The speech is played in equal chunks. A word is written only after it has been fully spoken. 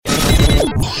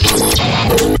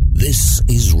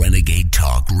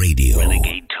Talk Radio.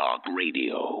 Renegade Talk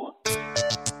Radio.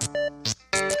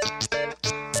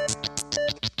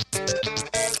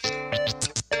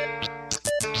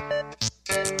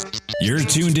 You're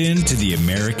tuned in to the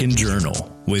American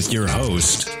Journal with your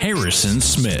host, Harrison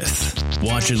Smith.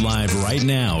 Watch it live right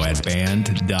now at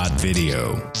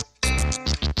band.video.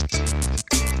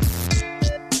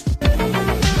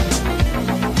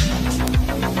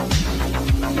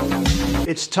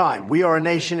 It's time. We are a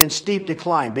nation in steep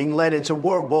decline, being led into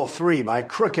World War III by a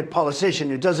crooked politician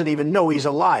who doesn't even know he's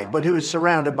alive, but who is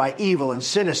surrounded by evil and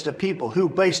sinister people who,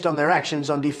 based on their actions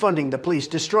on defunding the police,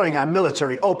 destroying our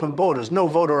military, open borders, no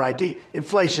voter ID,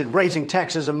 inflation, raising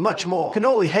taxes, and much more, can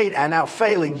only hate our now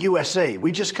failing USA.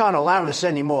 We just can't allow this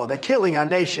anymore. They're killing our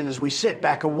nation as we sit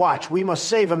back and watch. We must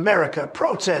save America.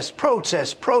 Protest,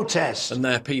 protest, protest. And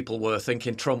there people were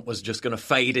thinking Trump was just going to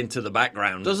fade into the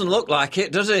background. Doesn't look like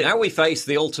it, does it? Now we face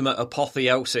the ultimate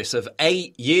apotheosis of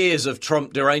 8 years of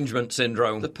Trump derangement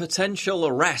syndrome. The potential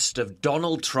arrest of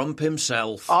Donald Trump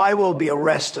himself. I will be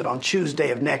arrested on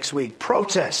Tuesday of next week.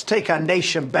 Protest. Take our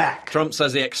nation back. Trump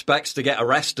says he expects to get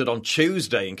arrested on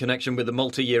Tuesday in connection with the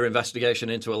multi-year investigation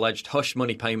into alleged hush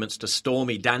money payments to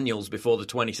Stormy Daniels before the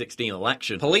 2016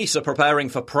 election. Police are preparing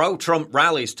for pro-Trump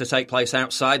rallies to take place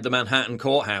outside the Manhattan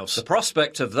courthouse. The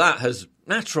prospect of that has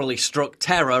naturally struck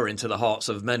terror into the hearts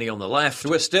of many on the left,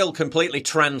 who are still completely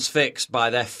transfixed by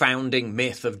their founding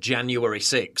myth of January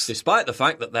 6th, despite the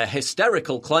fact that their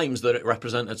hysterical claims that it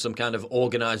represented some kind of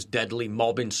organised deadly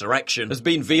mob insurrection has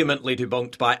been vehemently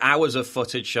debunked by hours of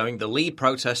footage showing the lead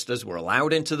protesters were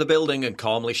allowed into the building and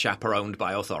calmly chaperoned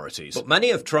by authorities. But many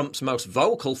of Trump's most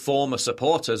vocal former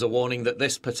supporters are warning that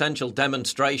this potential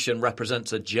demonstration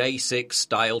represents a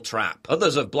J6-style trap.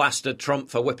 Others have blasted Trump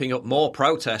for whipping up more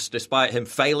protests despite him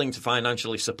failing to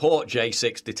financially support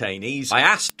J6 detainees. I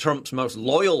asked Trump's most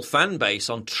loyal fan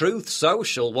base on Truth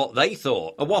Social what they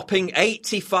thought. A whopping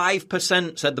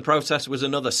 85% said the protest was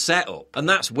another setup, and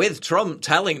that's with Trump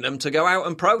telling them to go out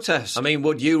and protest. I mean,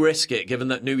 would you risk it, given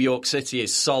that New York City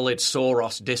is solid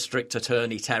Soros district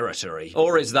attorney territory?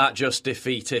 Or is that just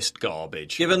defeatist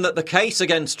garbage? Given that the case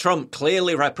against Trump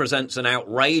clearly represents an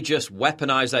outrageous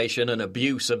weaponization and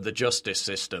abuse of the justice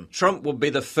system, Trump would be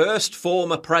the first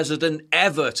former president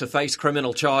ever to face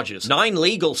criminal charges. 9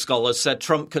 legal scholars said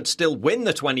Trump could still win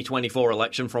the 2024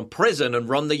 election from prison and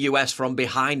run the US from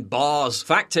behind bars.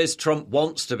 Fact is, Trump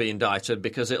wants to be indicted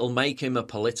because it'll make him a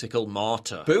political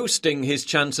martyr, boosting his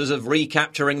chances of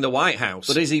recapturing the White House.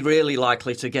 But is he really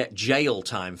likely to get jail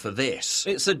time for this?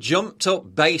 It's a jumped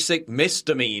up basic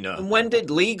misdemeanor. And when did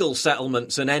legal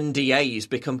settlements and NDAs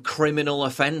become criminal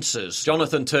offences?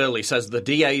 Jonathan Turley says the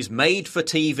DA's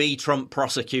made-for-TV Trump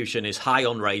prosecution is high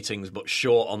on ratings but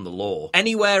short on the law.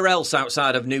 Anywhere else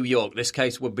outside of New York, this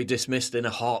case would be dismissed in a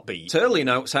heartbeat. Turley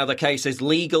notes how the case is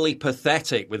legally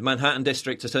pathetic, with Manhattan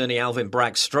District Attorney Alvin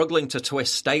Bragg struggling to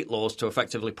twist state laws to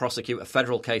effectively prosecute a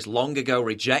federal case long ago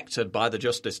rejected by the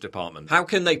Justice Department. How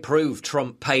can they prove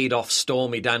Trump paid off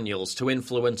Stormy Daniels to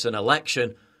influence an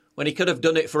election when he could have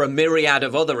done it for a myriad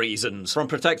of other reasons, from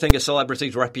protecting a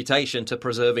celebrity's reputation to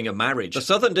preserving a marriage? The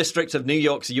Southern District of New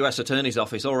York's U.S. Attorney's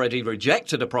Office already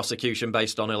rejected a prosecution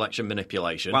based on election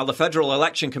manipulation, while the Federal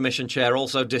Election Commission chair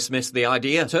also dismissed the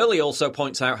idea. Turley also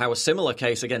points out how a similar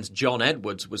case against John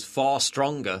Edwards was far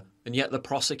stronger, and yet the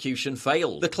prosecution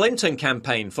failed. The Clinton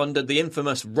campaign funded the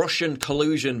infamous Russian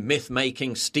collusion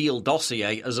myth-making Steele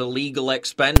dossier as a legal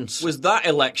expense. Was that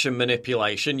election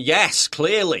manipulation? Yes,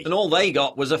 clearly. And all they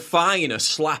got was a fine, a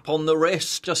slap on the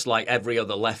wrist, just like every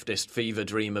other leftist fever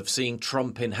dream of seeing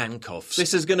Trump in handcuffs.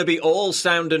 This is going to be all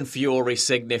sound and fury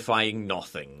signifying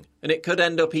nothing. And it could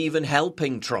end up even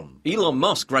helping Trump. Elon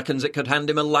Musk reckons it could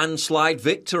hand him a landslide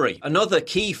victory. Another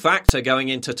key factor going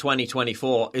into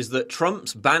 2024 is that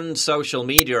Trump's banned social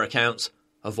media accounts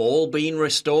have all been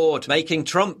restored, making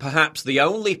Trump perhaps the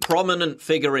only prominent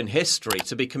figure in history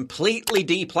to be completely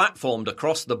deplatformed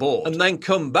across the board, and then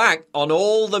come back on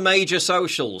all the major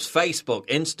socials: Facebook,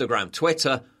 Instagram,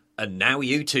 Twitter, and now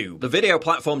YouTube. The video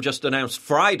platform just announced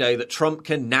Friday that Trump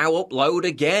can now upload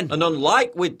again. And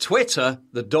unlike with Twitter,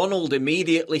 the Donald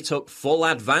immediately took full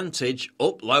advantage,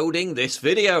 uploading this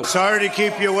video. Sorry to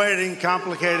keep you waiting.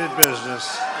 Complicated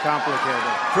business. Complicated.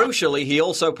 Crucially, he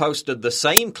also posted the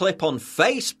same clip on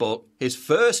Facebook, his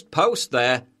first post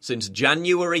there since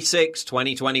January 6,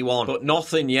 2021, but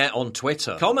nothing yet on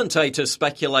Twitter. Commentators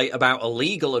speculate about a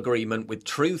legal agreement with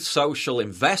Truth Social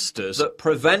investors that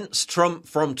prevents Trump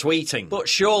from tweeting, but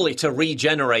surely to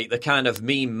regenerate the kind of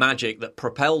meme magic that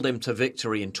propelled him to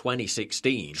victory in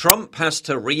 2016, Trump has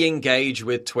to re-engage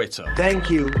with Twitter.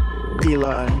 Thank you,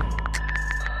 Elon.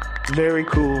 Very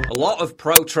cool. A lot of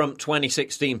pro-Trump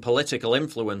 2016 political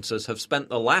influencers have spent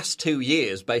the last 2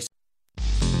 years basically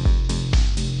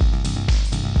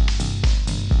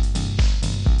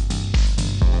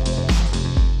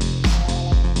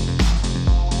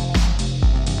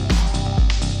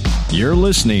You're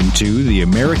listening to The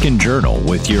American Journal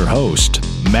with your host,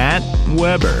 Matt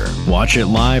Weber. Watch it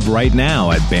live right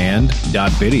now at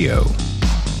band.video.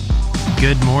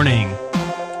 Good morning.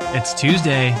 It's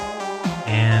Tuesday,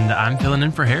 and I'm filling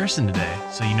in for Harrison today,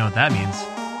 so you know what that means.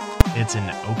 It's an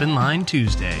Open Line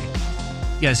Tuesday.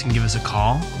 You guys can give us a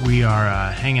call. We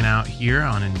are hanging out here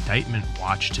on indictment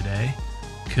watch today.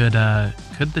 Could the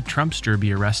Trumpster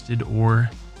be arrested, or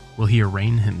will he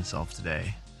arraign himself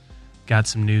today? Got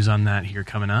some news on that here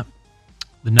coming up.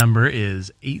 The number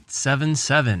is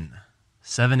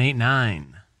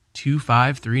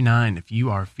 877-789-2539 if you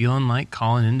are feeling like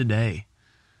calling in today.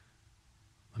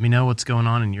 Let me know what's going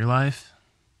on in your life,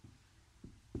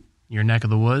 your neck of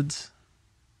the woods.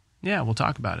 Yeah, we'll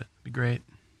talk about it. It'd be great.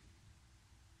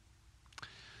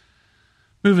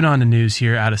 Moving on to news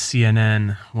here out of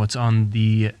CNN. What's on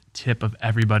the tip of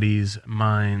everybody's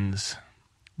minds?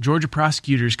 Georgia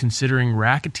prosecutors considering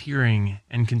racketeering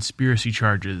and conspiracy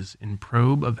charges in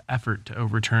probe of effort to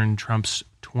overturn Trump's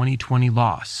 2020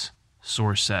 loss,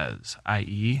 source says,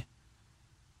 i.e.,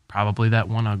 probably that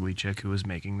one ugly chick who was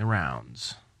making the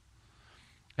rounds.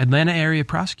 Atlanta area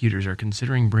prosecutors are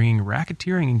considering bringing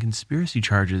racketeering and conspiracy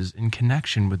charges in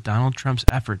connection with Donald Trump's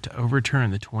effort to overturn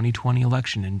the 2020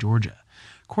 election in Georgia,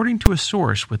 according to a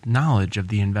source with knowledge of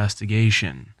the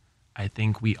investigation. I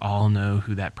think we all know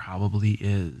who that probably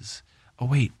is. Oh,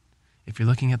 wait. If you're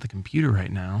looking at the computer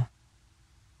right now,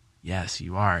 yes,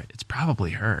 you are. It's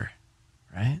probably her,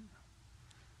 right?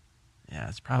 Yeah,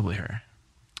 it's probably her.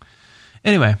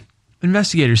 Anyway,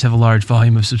 investigators have a large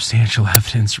volume of substantial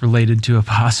evidence related to a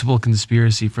possible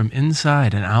conspiracy from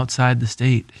inside and outside the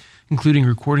state, including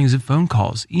recordings of phone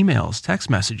calls, emails, text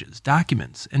messages,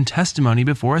 documents, and testimony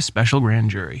before a special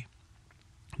grand jury.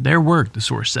 Their work, the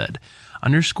source said,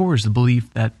 underscores the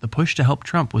belief that the push to help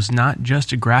Trump was not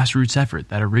just a grassroots effort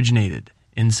that originated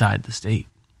inside the state.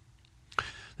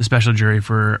 The special jury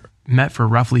met for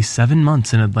roughly 7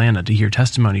 months in Atlanta to hear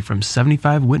testimony from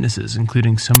 75 witnesses,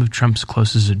 including some of Trump's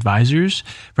closest advisors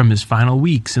from his final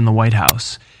weeks in the White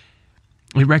House.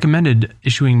 It recommended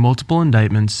issuing multiple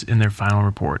indictments in their final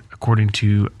report, according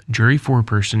to jury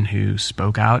foreperson who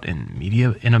spoke out in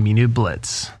a media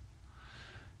blitz.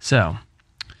 So,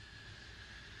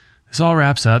 this all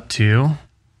wraps up to,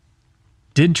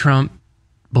 did Trump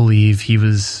believe he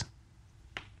was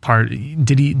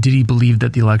did he believe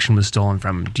that the election was stolen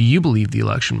from him? Do you believe the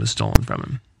election was stolen from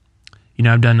him? You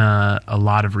know, I've done a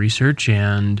lot of research,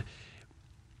 and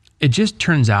it just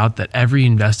turns out that every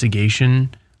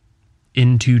investigation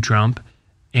into Trump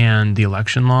and the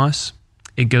election loss,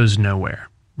 it goes nowhere,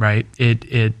 right?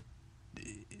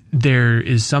 There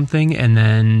is something, and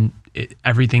then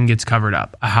everything gets covered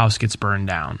up. A house gets burned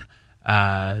down.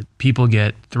 People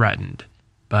get threatened,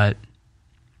 but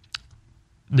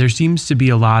there seems to be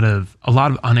a lot of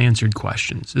unanswered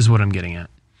questions is what I'm getting at,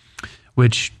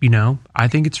 which, you know, I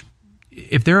think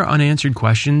if there are unanswered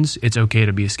questions, it's okay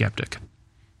to be a skeptic.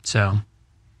 So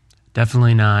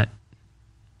definitely not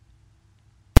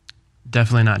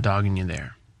dogging you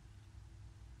there.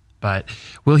 But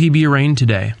will he be arraigned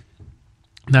today?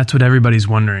 That's what everybody's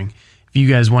wondering. If you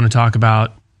guys want to talk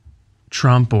about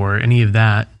Trump or any of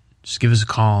that, just give us a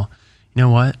call. You know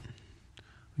what?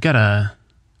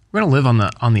 We're gonna live on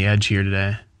the edge here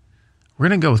today. We're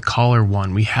gonna go with caller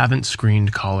 1. We haven't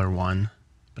screened caller 1,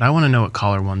 but I want to know what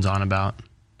caller 1's on about.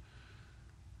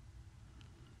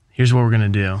 Here's what we're gonna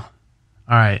do. All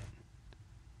right,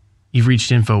 you've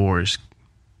reached InfoWars,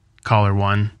 caller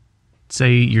 1.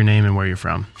 Say your name and where you're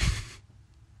from.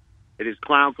 It is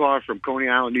Clown Car from Coney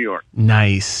Island, New York.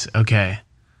 Nice. Okay,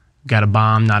 got a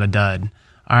bomb, not a dud.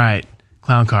 All right.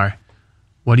 Clown Car,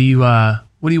 what do you want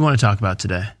to talk about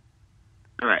today?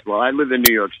 All right. Well, I live in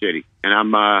New York City, and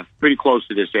I'm pretty close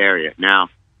to this area. Now,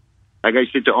 like I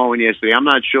said to Owen yesterday, I'm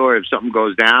not sure if something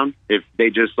goes down, if they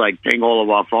just like ping all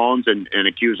of our phones and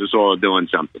accuse us all of doing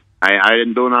something. I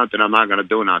didn't do nothing. I'm not going to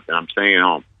do nothing. I'm staying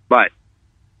home. But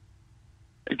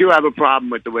I do have a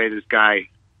problem with the way this guy,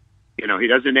 you know, he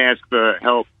doesn't ask for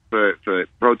help for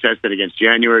protesting against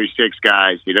January 6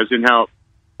 guys. He doesn't help,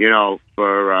 you know,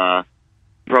 for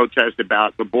protest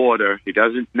about the border. He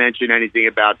doesn't mention anything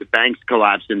about the banks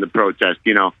collapsing the protest.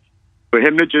 You know, for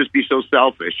him to just be so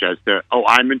selfish as to, oh,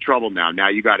 I'm in trouble now. Now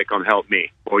you got to come help me,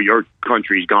 or your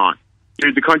country's gone.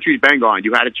 Dude, the country's been gone.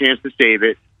 You had a chance to save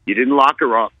it. You didn't lock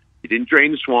her up. You didn't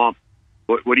drain the swamp.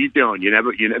 What are you doing? You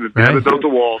never built a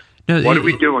wall. No, What are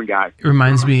we doing, guys? It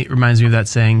reminds me of that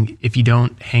saying, if you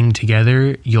don't hang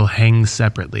together, you'll hang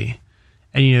separately.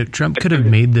 And Trump could have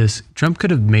made this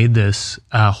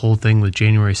whole thing with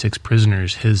January 6th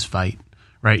prisoners his fight,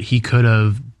 right? He could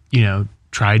have,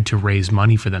 tried to raise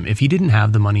money for them. If he didn't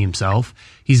have the money himself,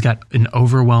 he's got an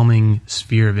overwhelming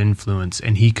sphere of influence,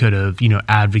 and he could have,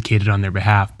 advocated on their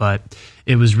behalf, but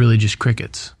it was really just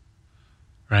crickets,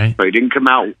 right? But he didn't come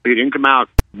out. He didn't come out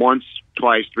once,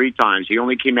 twice, 3 times. He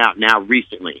only came out now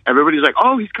recently. Everybody's like,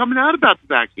 oh, he's coming out about the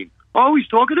vaccine. Oh, he's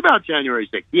talking about January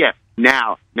 6th. Yeah,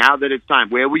 now that it's time.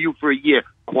 Where were you for a year?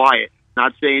 Quiet,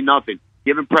 not saying nothing,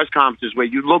 giving press conferences where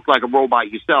you look like a robot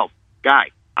yourself. Guy,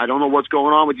 I don't know what's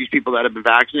going on with these people that have been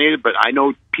vaccinated, but I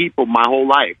know people my whole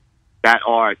life that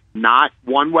are not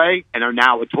one way and are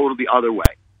now a totally other way.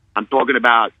 I'm talking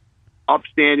about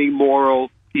upstanding,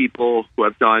 moral people who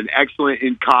have done excellent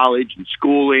in college and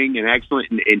schooling and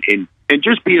excellent in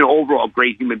just being an overall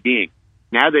great human being.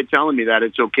 Now they're telling me that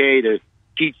it's okay to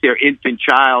teach their infant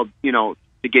child, to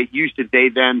get used to they,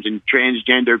 thems and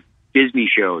transgender Disney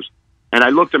shows. And I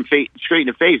looked them straight in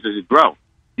the face. I said, bro,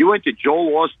 you went to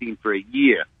Joel Osteen for a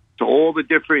year to all the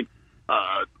different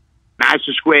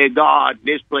Madison Square Garden,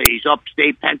 this place,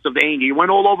 upstate Pennsylvania. You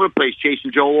went all over the place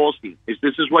chasing Joel Osteen. Is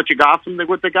what you got from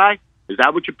with the guy? Is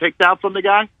that what you picked out from the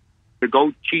guy? To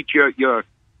go teach your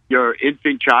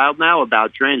infant child now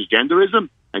about transgenderism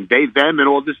and they, them, and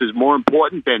all this is more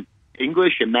important than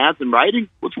English and math and writing?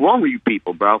 What's wrong with you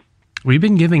people, bro? We've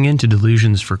been giving into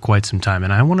delusions for quite some time,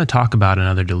 and I want to talk about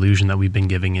another delusion that we've been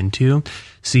giving into.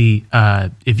 See,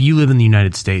 if you live in the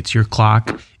United States, your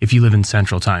clock, if you live in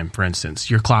Central Time, for instance,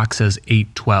 your clock says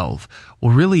 8:12.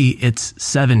 Well, really, it's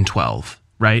 7:12,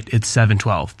 right? It's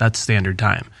 7:12. That's standard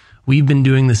time. We've been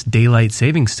doing this daylight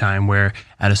savings time where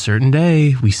at a certain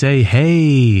day, we say,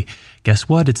 hey, guess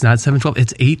what? It's not 7:12,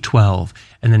 it's 8:12.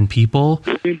 And then people...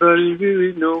 Anybody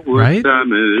really know what right?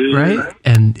 time it is? Right?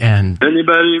 And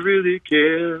anybody really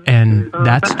care? And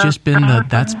that's been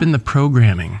the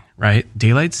programming, right?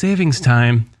 Daylight savings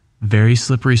time, very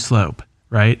slippery slope,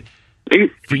 right?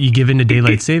 You give into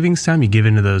daylight savings time, you give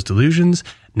into those delusions.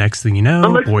 Next thing you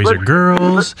know, boys are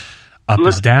girls, up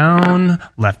is down,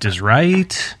 left is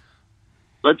right.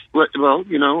 It's the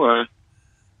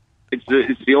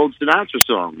old Sinatra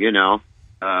song,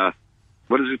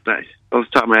 what is it? Off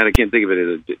the top of my head, I can't think of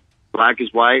it. Black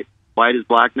is white, white is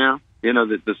black now.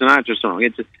 The Sinatra song.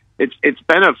 It's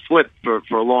been a flip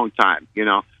for a long time.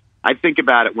 I think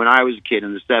about it when I was a kid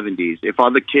in the 70s. If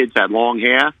other kids had long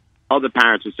hair, other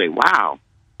parents would say, wow,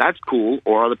 that's cool.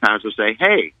 Or other parents would say,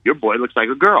 hey, your boy looks like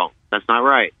a girl. That's not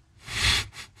right.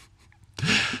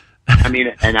 I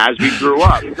mean, and as we grew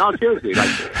up, no, seriously,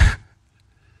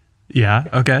 yeah,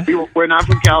 okay. We're not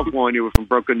from California. We're from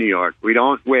Brooklyn, New York. We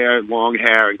don't wear long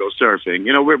hair and go surfing.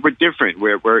 We're different.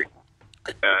 We're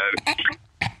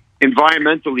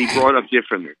environmentally brought up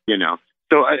differently.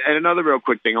 So, and another real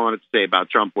quick thing I wanted to say about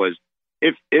Trump was,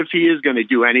 if he is going to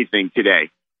do anything today,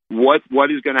 what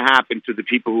is going to happen to the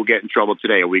people who get in trouble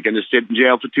today? Are we going to sit in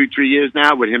jail for 2-3 years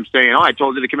now with him saying, "Oh, I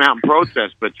told you to come out and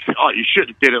protest, but you shouldn't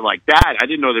have did it like that. I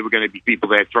didn't know there were going to be people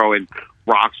there throwing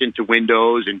rocks into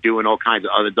windows and doing all kinds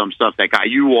of other dumb stuff that got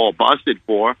you all busted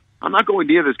for." I'm not going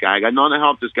near this guy. I got nothing to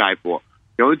help this guy for.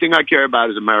 The only thing I care about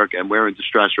is America, and we're in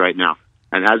distress right now.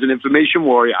 And as an information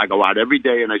warrior, I go out every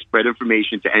day and I spread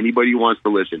information to anybody who wants to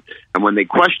listen. And when they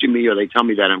question me or they tell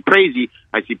me that I'm crazy,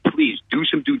 I say, please do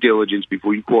some due diligence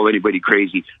before you call anybody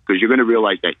crazy, because you're going to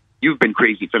realize that you've been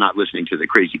crazy for not listening to the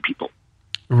crazy people.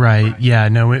 Right. Yeah.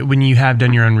 No, when you have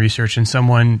done your own research and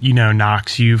someone,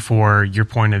 knocks you for your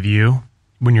point of view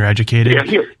when you're educated,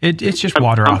 it's just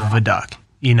water off of a duck,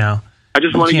 I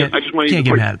just want to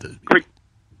get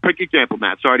quick example,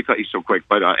 Matt. Sorry to cut you so quick,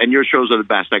 but and your shows are the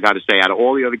best, I got to say. Out of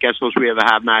all the other guest hosts we ever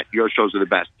have, Matt, your shows are the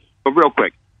best. But real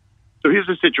quick, so here's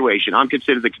the situation. I'm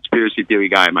considered the conspiracy theory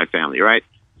guy in my family, right?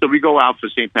 So we go out for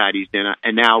St. Patty's dinner,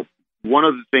 and now one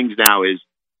of the things now is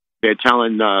they're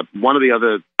telling one of the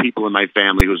other people in my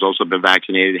family who's also been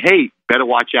vaccinated, hey, better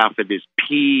watch out for this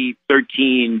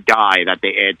P13 dye that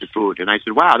they add to food. And I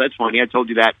said, wow, that's funny. I told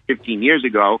you that 15 years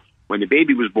ago when the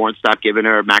baby was born. Stop giving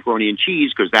her macaroni and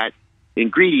cheese because that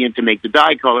ingredient to make the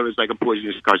dye color is like a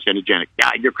poisonous carcinogenic.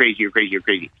 Yeah, you're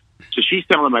crazy. So she's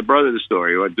telling my brother the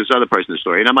story, or this other person the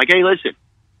story, and I'm like, hey, listen,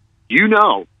 you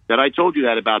know that I told you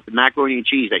that about the macaroni and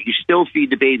cheese, that you still feed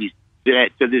the babies to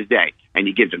this day, and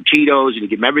you give them Cheetos and you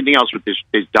give them everything else with this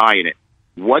dye in it.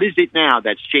 What is it now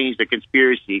that's changed the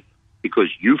conspiracy? Because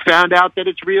you found out that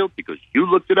it's real, because you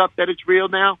looked it up that it's real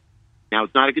now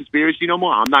it's not a conspiracy no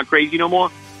more. I'm not crazy no more.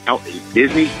 Now, is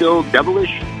Disney still devilish?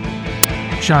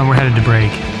 Sean, we're headed to break.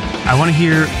 I want to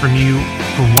hear from you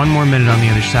for one more minute on the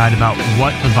other side about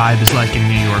what the vibe is like in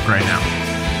New York right now.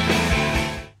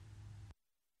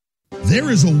 There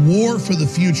is a war for the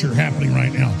future happening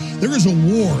right now. There is a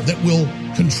war that will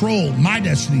control my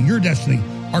destiny, your destiny,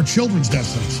 our children's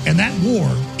destinies. And that war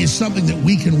is something that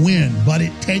we can win, but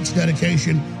it takes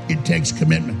dedication, it takes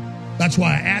commitment. That's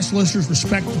why I ask listeners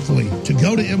respectfully to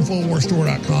go to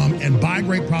InfoWarsStore.com and buy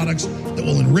great products that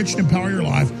will enrich and empower your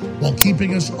life while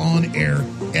keeping us on air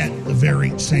at the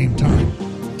very same time.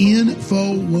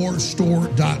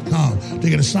 InfoWarsStore.com to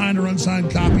get a signed or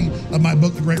unsigned copy of my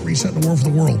book, The Great Reset and the War for the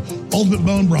World. Ultimate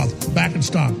Bone Broth, back in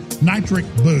stock. Nitric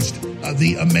Boost,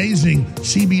 the amazing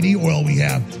CBD oil we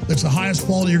have that's the highest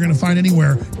quality you're going to find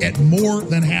anywhere at more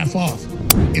than half off.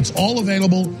 It's all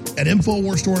available at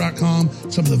InfoWarsStore.com,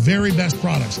 some of the very best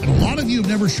products. And a lot of you have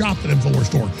never shopped at InfoWars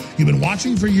Store. You've been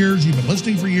watching for years, you've been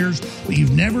listening for years, but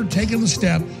you've never taken the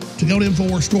step to go to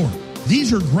InfoWars Store.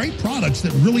 These are great products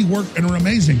that really work and are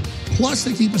amazing. Plus,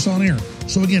 they keep us on air.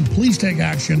 So again, please take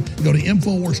action. Go to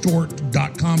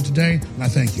InfoWarsStore.com today, and I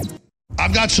thank you.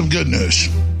 I've got some good news.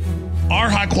 Our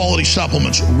high-quality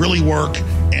supplements really work,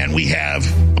 and we have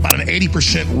about an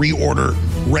 80% reorder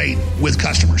rate with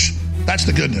customers. That's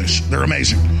the good news. They're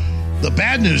amazing. The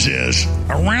bad news is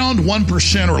around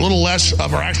 1% or a little less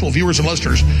of our actual viewers and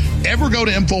listeners ever go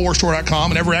to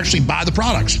InfoWarsStore.com and ever actually buy the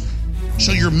products.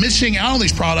 So you're missing out on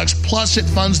these products, plus it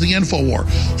funds the InfoWar.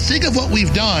 Think of what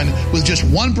we've done with just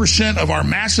 1% of our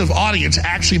massive audience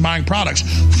actually buying products.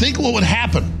 Think what would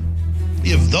happen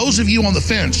if those of you on the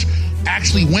fence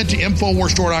actually went to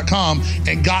InfoWarsStore.com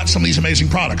and got some of these amazing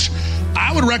products.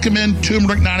 I would recommend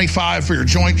Turmeric 95 for your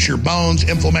joints, your bones,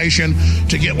 inflammation,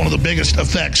 to get one of the biggest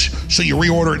effects so you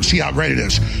reorder it and see how great it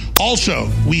is. Also,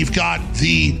 we've got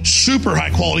the super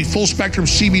high quality full spectrum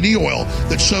CBD oil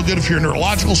that's so good for your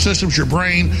neurological systems, your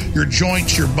brain, your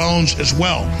joints, your bones as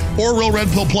well. Or Real Red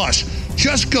Pill Plus.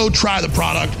 Just go try the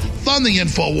product, fund the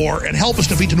InfoWar, and help us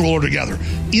defeat the New World Order together.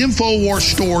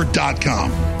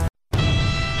 InfoWarsStore.com.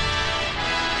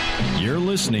 You're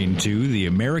listening to The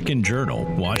American Journal.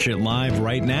 Watch it live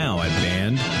right now at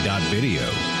band.video.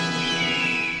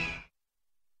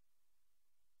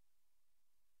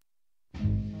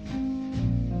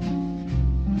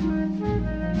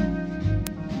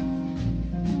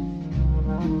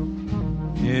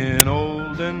 In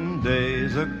olden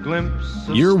days, a glimpse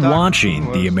of You're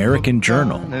watching The American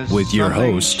Journal with your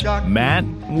host, Matt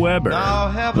Weber.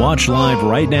 Watch live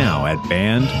right now at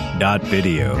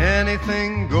band.video.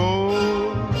 Anything goes.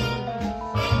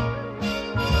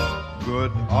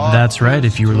 Good. That's right.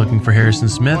 If you were looking for Harrison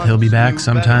Smith, he'll be back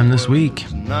sometime this week.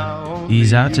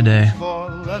 He's out today.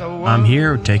 I'm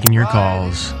here taking your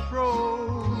calls.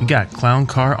 We got Clown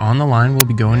Car on the line. We'll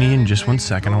be going to you in just 1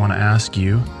 second. I want to ask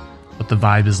you what the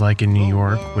vibe is like in New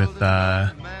York with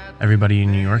everybody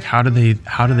in New York. How do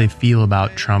they feel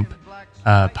about Trump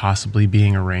possibly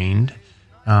being arraigned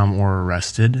or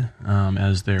arrested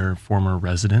as their former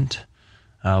resident?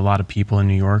 A lot of people in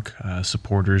New York,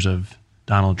 supporters of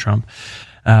Donald Trump.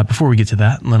 Before we get to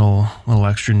that, little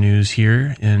extra news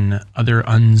here. In other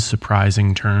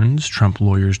unsurprising turns, Trump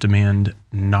lawyers demand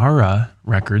NARA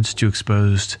records to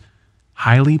expose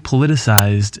highly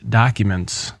politicized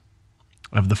documents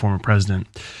of the former president.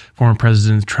 Former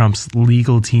President Trump's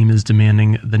legal team is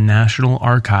demanding the National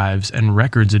Archives and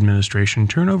Records Administration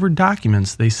turn over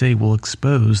documents they say will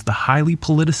expose the highly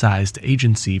politicized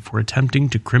agency for attempting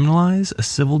to criminalize a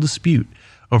civil dispute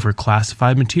over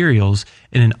classified materials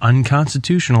in an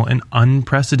unconstitutional and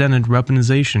unprecedented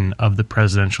weaponization of the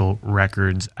Presidential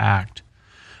Records Act.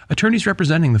 Attorneys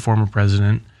representing the former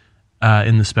president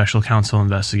in the special counsel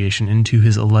investigation into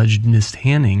his alleged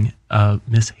mishandling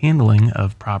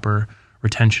of proper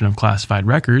retention of classified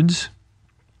records,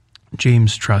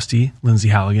 James Trusty, Lindsay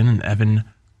Halligan, and Evan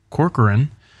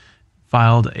Corcoran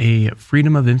filed a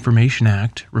Freedom of Information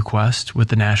Act request with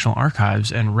the National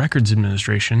Archives and Records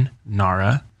Administration,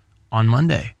 NARA, on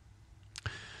Monday.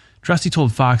 Trusty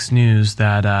told Fox News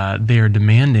that they are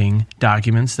demanding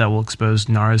documents that will expose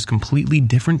NARA's completely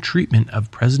different treatment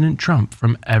of President Trump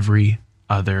from every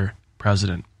other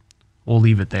president. We'll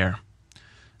leave it there.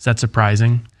 Is that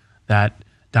surprising that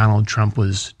Donald Trump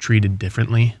was treated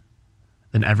differently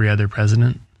than every other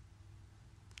president?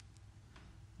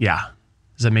 Yeah.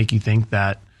 Does that make you think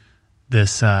that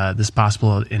this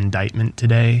possible indictment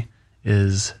today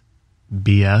is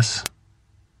BS?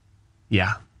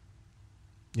 Yeah.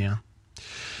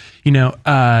 You know,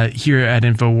 here at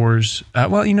InfoWars,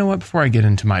 well, you know what? Before I get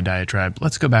into my diatribe,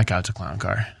 let's go back out to Clown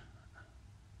Car.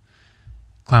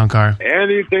 Clown Car.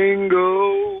 Anything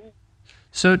goes.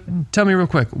 So tell me real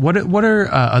quick, what are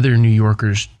other New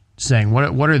Yorkers saying?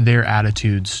 What are their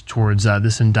attitudes towards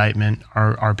this indictment?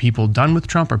 Are people done with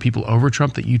Trump? Are people over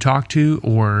Trump that you talk to,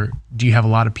 or do you have a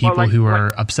lot of people who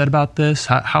are upset about this?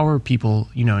 How are people,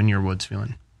 in your woods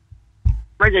feeling?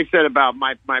 Like I said about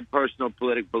my personal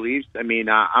political beliefs, I mean,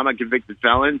 I'm a convicted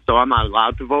felon, so I'm not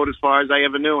allowed to vote as far as I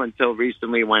ever knew until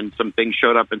recently when some things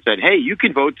showed up and said, hey, you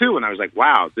can vote too. And I was like,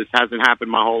 wow, this hasn't happened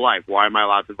my whole life. Why am I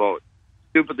allowed to vote?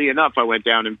 Stupidly enough, I went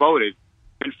down and voted.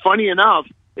 And funny enough,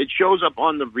 it shows up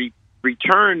on the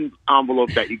return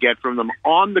envelope that you get from them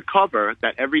on the cover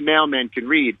that every mailman can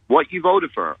read what you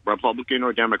voted for, Republican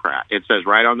or Democrat. It says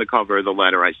right on the cover of the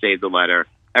letter, I saved the letter.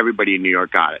 Everybody in New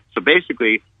York got it. So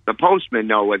basically, the postmen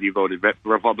know whether you voted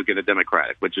Republican or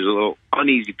Democratic, which is a little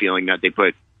uneasy feeling that they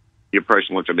put your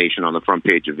personal information on the front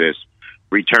page of this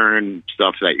return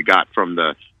stuff that you got from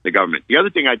the government. The other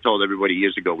thing I told everybody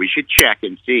years ago, we should check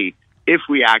and see if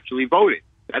we actually voted.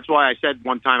 That's why I said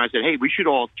one time, I said, hey, we should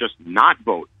all just not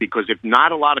vote, because if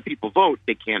not a lot of people vote,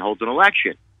 they can't hold an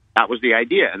election. That was the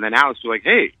idea. And then Alex was like,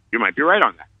 hey, you might be right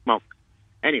on that. Well,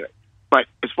 anyway, but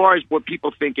as far as what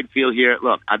people think and feel here,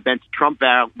 look, I've been to Trump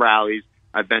rallies.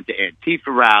 I've been to Antifa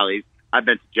rallies. I've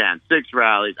been to Jan 6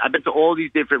 rallies. I've been to all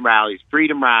these different rallies,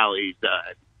 freedom rallies,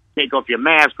 take off your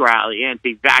mask rally,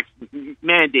 anti-vax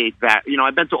mandate.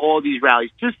 I've been to all these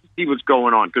rallies just to see what's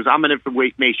going on, because I'm an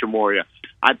information warrior.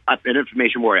 I've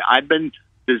been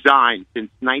designed since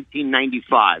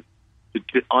 1995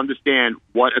 to understand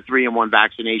what a 3-in-1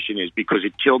 vaccination is, because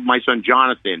it killed my son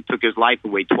Jonathan, took his life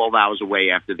away 12 hours away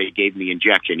after they gave me the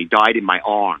injection. He died in my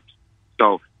arms.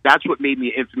 So that's what made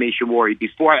me an information warrior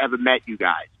before I ever met you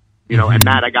guys. And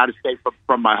Matt, I got to say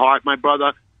from my heart, my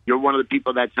brother, you're one of the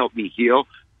people that's helped me heal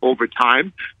over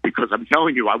time, because I'm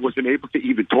telling you, I wasn't able to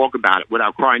even talk about it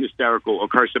without crying hysterical or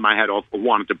cursing my head off or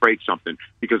wanting to break something,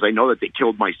 because I know that they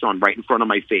killed my son right in front of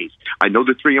my face. I know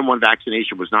the 3-in-1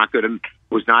 vaccination was not good and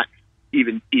was not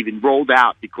even rolled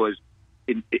out, because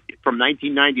from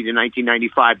 1990 to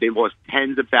 1995, they lost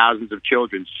tens of thousands of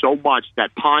children, so much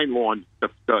that Pine Lawn,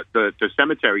 the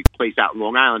cemetery place out in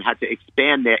Long Island, had to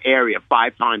expand their area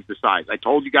 5 times the size. I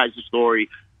told you guys the story,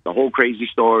 the whole crazy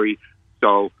story.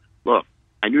 So, look,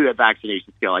 I knew that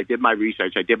vaccination skill. I did my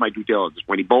research. I did my due diligence.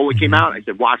 When Ebola came out, I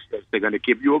said, watch this. They're going to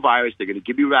give you a virus. They're going to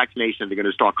give you a vaccination. They're going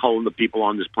to start culling the people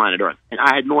on this planet Earth. And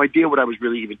I had no idea what I was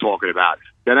really even talking about.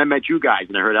 Then I met you guys,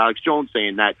 and I heard Alex Jones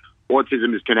saying that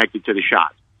autism is connected to the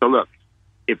shots. So look,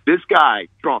 if this guy,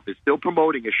 Trump, is still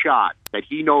promoting a shot that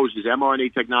he knows is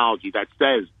mRNA technology that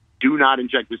says do not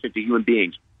inject this into human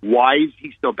beings, why is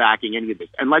he still backing any of this?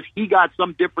 Unless he got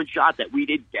some different shot that we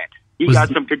didn't get. He got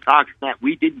some concoction that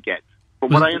we didn't get.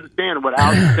 From what I understand, what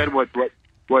Alex said, what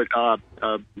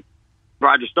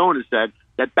Roger Stone has said,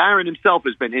 that Barron himself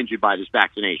has been injured by this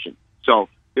vaccination. So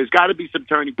there's got to be some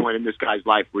turning point in this guy's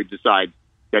life where he decides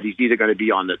that he's either going to be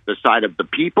on the side of the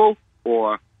people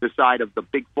or the side of the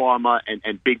big pharma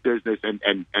and big business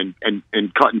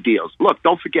and cutting deals. Look,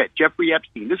 don't forget, Jeffrey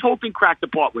Epstein. This whole thing cracked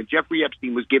apart when Jeffrey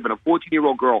Epstein was given a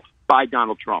 14-year-old girl by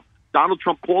Donald Trump. Donald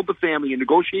Trump called the family and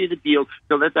negotiated a deal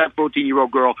to let that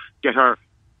 14-year-old girl get her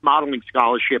modeling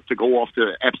scholarship to go off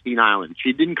to Epstein Island.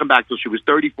 She didn't come back till she was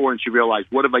 34, and she realized,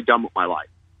 what have I done with my life?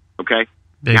 Okay?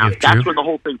 Big now, if that's true. when the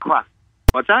whole thing cracked.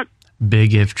 What's that?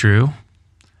 Big if true.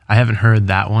 I haven't heard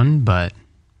that one, but...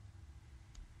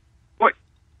 What?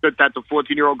 That the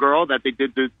 14-year-old girl that they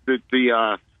did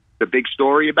the big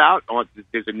story about?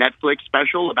 There's a Netflix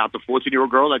special about the 14-year-old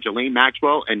girl that Ghislaine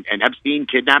Maxwell and Epstein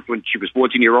kidnapped when she was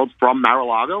 14-year-old from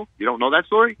Mar-a-Lago? You don't know that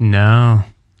story? No,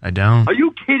 I don't. Are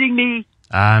you kidding me?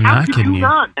 I'm How not could kidding you you.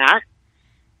 not, Matt?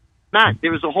 Matt,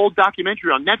 there was a whole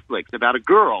documentary on Netflix about a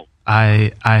girl.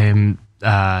 I am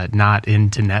not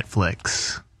into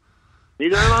Netflix.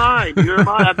 Neither am I.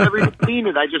 I've never even seen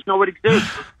it. I just know it exists.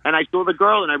 And I saw the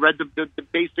girl, and I read the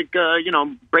basic,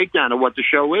 breakdown of what the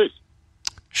show is.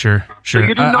 Sure. you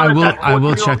didn't know I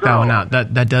will 14-year-old check that one girl.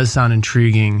 out. That does sound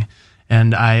intriguing,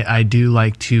 and I do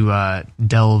like to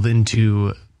delve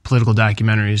into political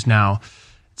documentaries. Now,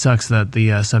 it sucks that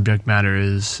the subject matter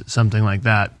is something like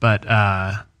that, but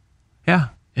yeah,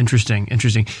 interesting.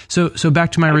 So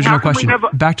back to my original question.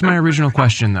 Back to my original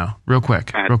question, though, real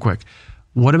quick.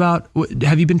 What about?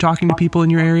 Have you been talking to people in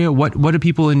your area? What do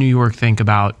people in New York think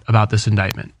about this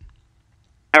indictment?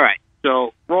 All right.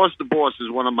 So Ross the Boss is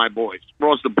one of my boys.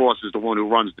 Ross the Boss is the one who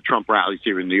runs the Trump rallies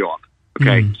here in New York.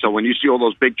 Okay. So when you see all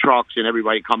those big trucks and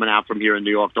everybody coming out from here in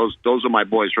New York, those are my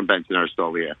boys from Bensonhurst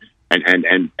over here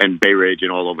and Bay Ridge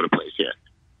and all over the place here.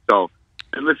 So,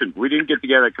 and listen, we didn't get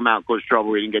together to come out and cause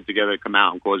trouble. We didn't get together to come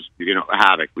out and cause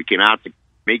havoc. We came out to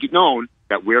make it known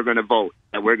that we're going to vote,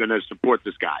 that we're going to support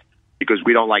this guy, because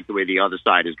we don't like the way the other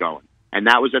side is going. And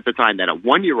that was at the time that a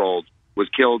 1-year-old was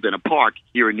killed in a park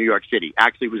here in New York City.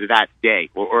 Actually, it was that day,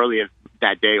 or earlier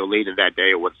that day, or later that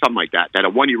day, or something like that, that a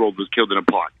 1-year-old was killed in a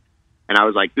park. And I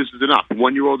was like, this is enough.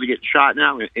 1-year-olds are getting shot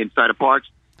now inside of parks.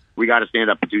 We got to stand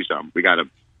up and do something. We got to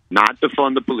not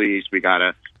defund the police. We got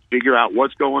to figure out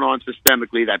what's going on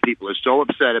systemically that people are so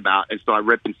upset about and start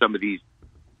ripping some of these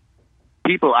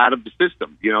people out of the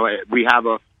system. You know, we have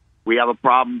a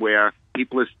problem where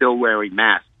people are still wearing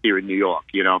masks here in New York.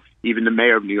 You know, even the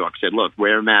mayor of New York said, look,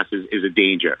 wearing masks is a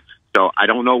danger. So I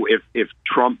don't know if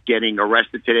Trump getting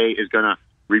arrested today is going to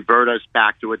revert us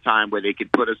back to a time where they could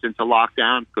put us into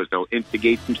lockdown because they'll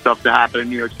instigate some stuff to happen in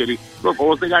New York City. Look,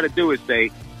 all they got to do is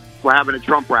say, we're having a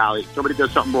Trump rally, somebody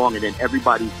does something wrong, and then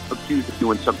everybody's accused of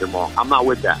doing something wrong. I'm not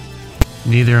with that.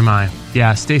 Neither am I.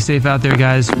 Yeah, stay safe out there,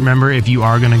 guys. Remember, if you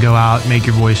are going to go out, make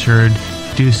your voice heard,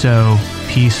 do so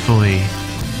peacefully.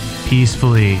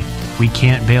 Peacefully. We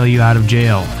can't bail you out of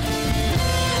jail.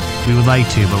 We would like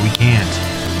to, but we can't.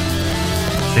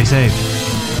 Stay safe.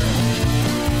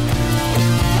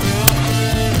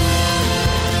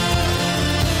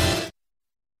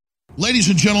 Ladies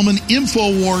and gentlemen,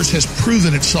 InfoWars has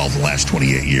proven itself the last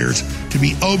 28 years to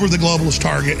be over the globalist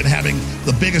target and having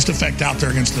the biggest effect out there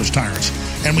against those tyrants.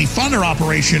 And we fund our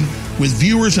operation with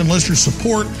viewers and listeners'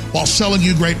 support while selling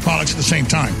you great products at the same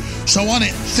time. So I want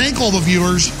to thank all the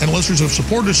viewers and listeners who have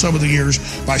supported us over the years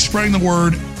by spreading the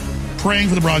word, praying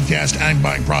for the broadcast, and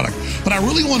buying product. But I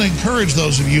really want to encourage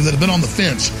those of you that have been on the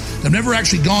fence, that have never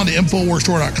actually gone to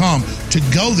InfoWarsStore.com, to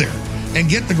go there and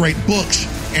get the great books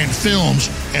and films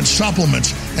and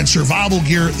supplements and survival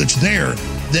gear that's there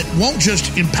that won't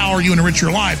just empower you and enrich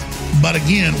your life, but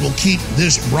again, will keep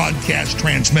this broadcast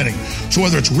transmitting. So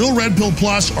whether it's Real Red Pill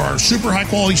Plus or our super high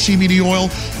quality CBD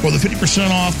oil or the 50%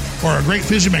 off or our great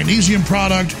Fizzy Magnesium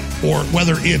product, or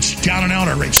whether it's Down and Out,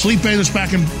 our great sleep aid that's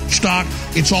back in stock,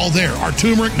 it's all there. Our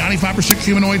turmeric, 95%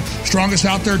 humanoid, strongest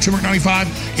out there, turmeric 95,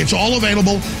 it's all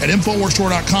available at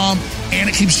InfoWarsStore.com, and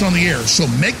it keeps us on the air. So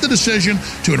make the decision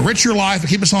to enrich your life and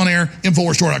keep us on air,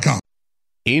 InfoWarsStore.com.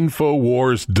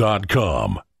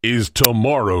 InfoWars.com is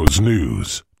tomorrow's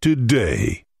news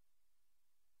today.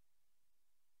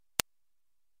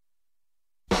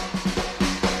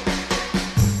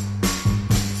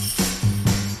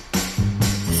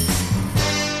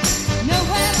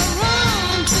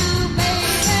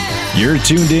 You're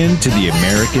tuned in to the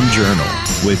American Journal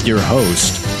with your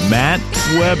host, Matt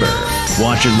Weber.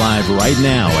 Watch it live right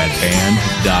now at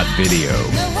band.video.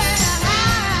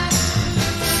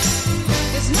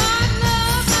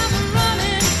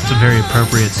 It's a very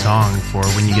appropriate song for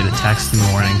when you get a text in the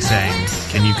morning saying,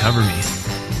 "Can you cover me?"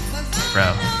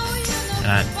 Bro.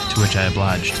 To which I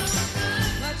obliged.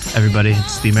 Everybody,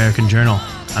 it's the American Journal.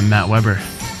 I'm Matt Weber,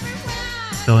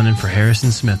 filling in for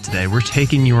Harrison Smith today. We're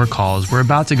taking your calls. We're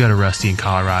about to go to Rusty in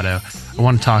Colorado. I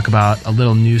want to talk about a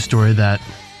little news story that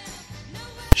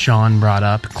Sean brought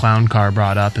up, Clown Car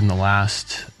brought up in the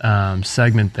last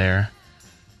segment there.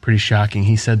 Pretty shocking.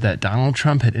 He said that Donald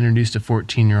Trump had introduced a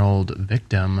 14-year-old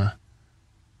victim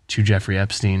to Jeffrey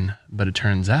Epstein, but it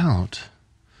turns out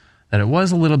that it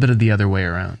was a little bit of the other way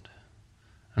around.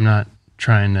 I'm not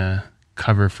trying to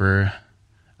cover for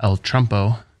El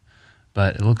Trumpo,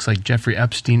 but it looks like Jeffrey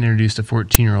Epstein introduced a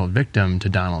 14-year-old victim to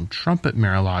Donald Trump at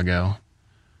Mar-a-Lago.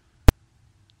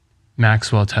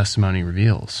 Maxwell testimony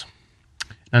reveals.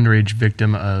 An underage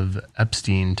victim of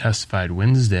Epstein testified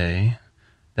Wednesday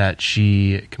that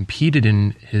she competed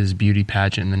in his beauty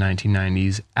pageant in the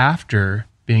 1990s after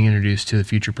being introduced to the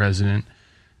future president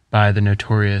by the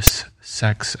notorious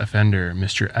sex offender.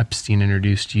 Mr. Epstein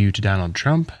introduced you to Donald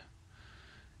Trump?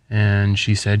 And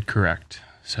she said correct.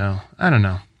 So, I don't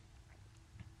know.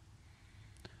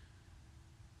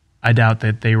 I doubt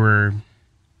that they were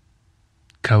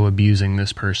co-abusing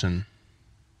this person.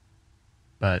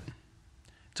 But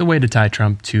it's a way to tie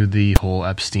Trump to the whole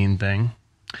Epstein thing.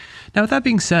 Now, with that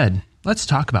being said, let's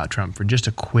talk about Trump for just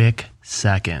a quick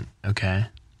second, okay?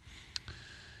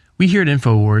 We here at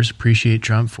InfoWars appreciate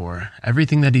Trump for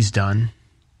everything that he's done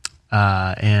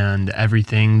and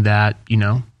everything that,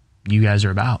 you guys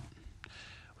are about.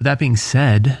 With that being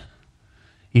said,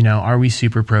 are we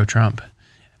super pro-Trump?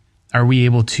 Are we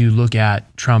able to look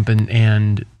at Trump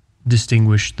and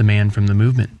distinguish the man from the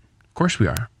movement? Of course we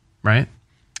are, right?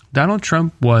 Donald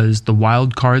Trump was the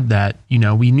wild card that,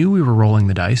 we knew we were rolling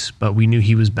the dice, but we knew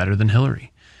he was better than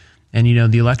Hillary. And,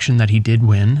 the election that he did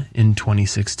win in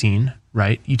 2016,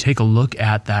 right? You take a look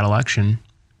at that election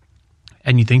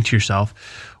and you think to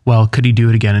yourself, well, could he do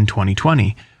it again in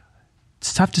 2020?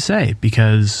 It's tough to say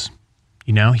because,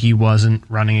 he wasn't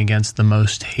running against the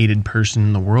most hated person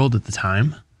in the world at the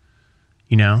time.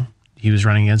 He was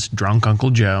running against drunk Uncle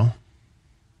Joe,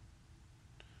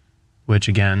 which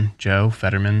again, Joe,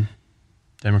 Fetterman,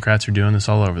 Democrats are doing this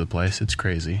all over the place. It's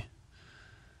crazy.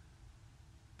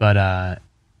 But,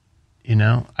 you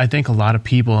know, I think a lot of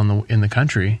people in the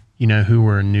country, you know, who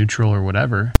were neutral or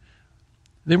whatever,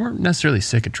 they weren't necessarily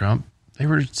sick of Trump. They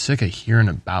were sick of hearing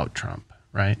about Trump,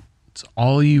 right? It's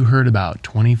all you heard about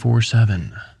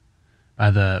 24/7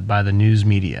 by the news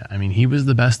media. I mean, he was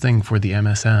the best thing for the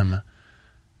MSM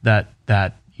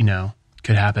that you know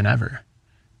could happen ever.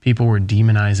 People were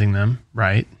demonizing them,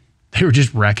 right? They were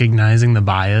just recognizing the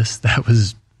bias that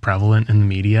was prevalent in the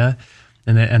media,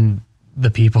 and the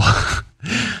people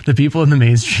the people in the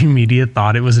mainstream media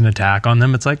thought it was an attack on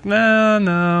them. It's like, no,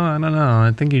 I don't know.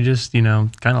 I think you just, you know,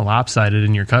 kind of lopsided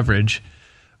in your coverage.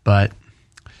 But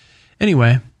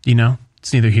anyway, you know,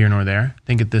 it's neither here nor there. I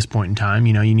think at this point in time,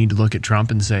 you know, you need to look at Trump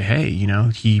and say, hey, you know,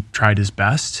 he tried his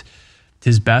best.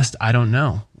 His best, I don't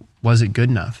know. Was it good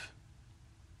enough?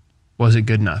 Was it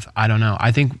good enough? I don't know.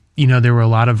 I think, you know, there were a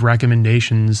lot of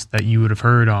recommendations that you would have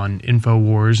heard on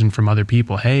InfoWars and from other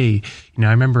people. Hey, you know,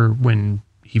 I remember when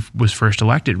he was first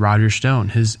elected, Roger Stone,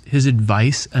 his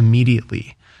advice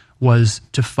immediately was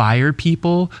to fire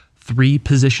people 3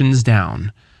 positions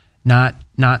down, not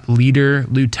leader,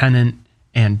 lieutenant,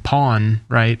 and pawn,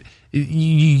 right?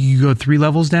 You go 3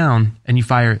 levels down and you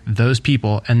fire those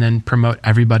people and then promote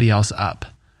everybody else up,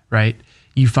 right?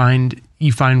 You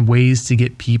find ways to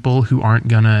get people who aren't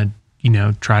gonna, you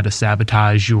know, try to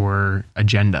sabotage your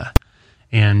agenda.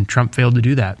 And Trump failed to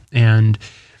do that. And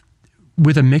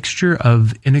with a mixture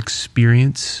of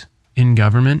inexperience in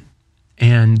government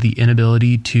and the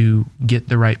inability to get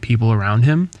the right people around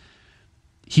him,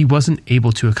 he wasn't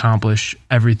able to accomplish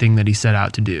everything that he set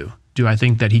out to do. Do I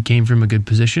think that he came from a good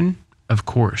position? Of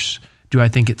course. Do I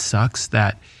think it sucks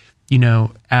that, you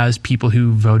know, as people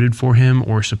who voted for him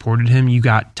or supported him, you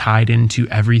got tied into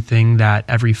everything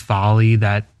every folly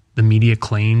that the media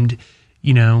claimed,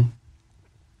 you know?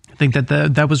 I think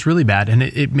that was really bad, and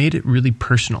it made it really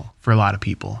personal for a lot of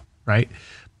people, right?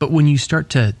 But when you start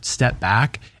to step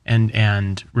back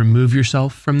and remove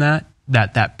yourself from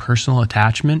that personal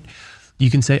attachment,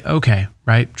 you can say, okay,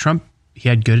 right, Trump, he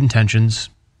had good intentions.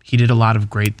 He did a lot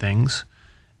of great things.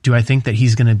 Do I think that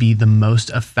he's going to be the most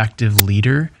effective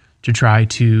leader to try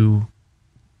to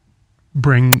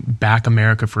bring back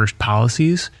America First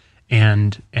policies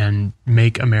and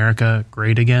make America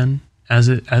great again as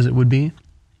it would be?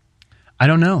 I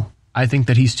don't know. I think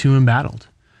that he's too embattled.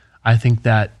 I think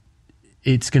that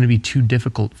it's going to be too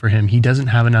difficult for him. He doesn't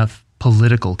have enough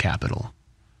political capital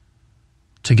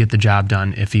to get the job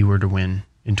done if he were to win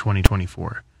in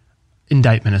 2024.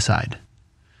 Indictment aside.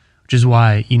 Which is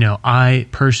why, you know, I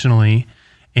personally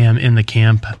am in the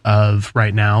camp of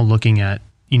right now looking at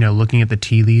the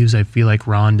tea leaves. I feel like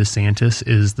Ron DeSantis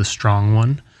is the strong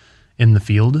one in the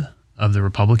field of the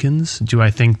Republicans. Do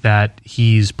I think that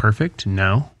he's perfect?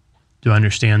 No. Do I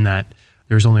understand that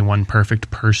there's only one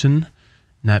perfect person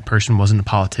and that person wasn't a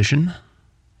politician?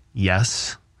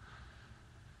 Yes.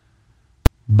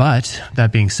 But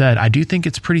that being said, I do think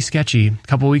it's pretty sketchy. A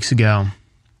couple weeks ago,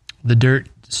 the dirt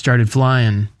started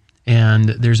flying, and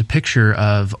there's a picture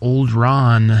of old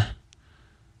Ron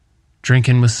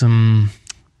drinking with some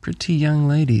pretty young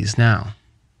ladies. Now,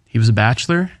 he was a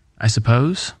bachelor, I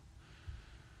suppose.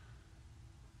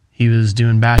 He was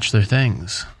doing bachelor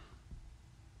things.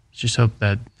 Just hope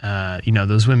that, you know,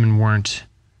 those women weren't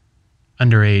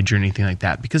underage or anything like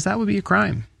that, because that would be a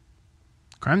crime.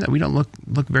 Crime that we don't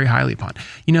look very highly upon.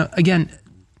 You know, again,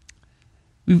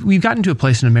 we've gotten to a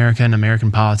place in America and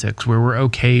American politics where we're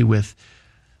okay with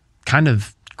kind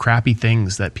of crappy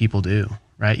things that people do,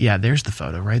 right? Yeah, there's the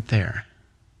photo right there.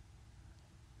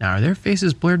 Now, are their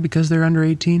faces blurred because they're under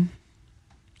 18?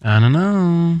 I don't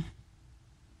know.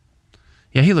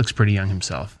 Yeah, he looks pretty young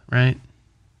himself, right?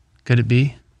 Could it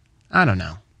be? I don't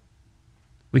know.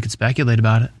 We could speculate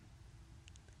about it.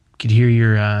 We could hear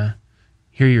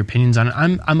your opinions on it.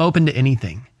 I'm open to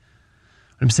anything.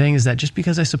 What I'm saying is that just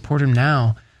because I support him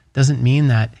now doesn't mean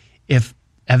that if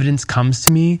evidence comes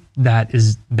to me that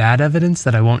is bad evidence,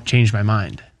 that I won't change my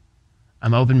mind.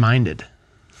 I'm open-minded.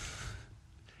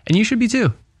 And you should be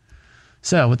too.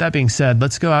 So with that being said,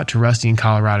 let's go out to Rusty in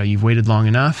Colorado. You've waited long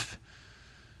enough.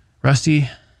 Rusty,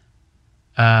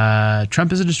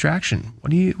 Trump is a distraction.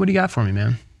 What do you got for me,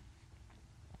 man?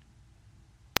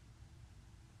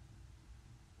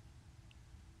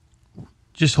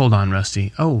 Just hold on,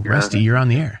 Rusty. Oh, Rusty, you're on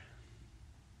the air.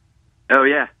 Oh,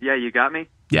 yeah. Yeah, you got me?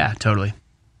 Yeah, totally.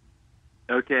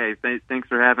 Okay, thanks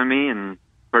for having me. And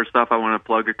first off, I want to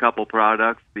plug a couple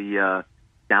products. The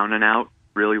Down and Out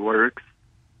really works.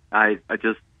 I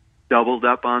just doubled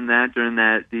up on that during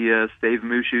the Save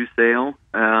Mushu sale.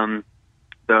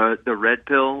 The red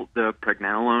pill, the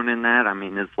pregnenolone in that, I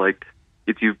mean, it's like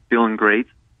gets you feeling great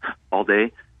all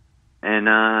day. And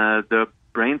the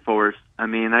Brain Force, I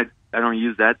mean, I don't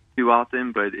use that too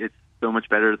often, but it's so much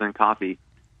better than coffee.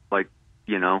 Like,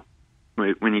 you know,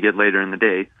 when you get later in the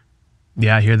day.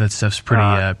 Yeah, I hear that stuff's pretty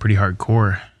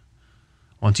hardcore.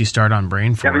 Once you start on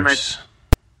Brain Force,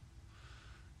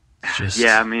 it's just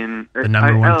the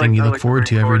number one thing you look forward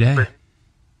to every day.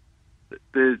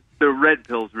 The red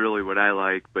pill's really what I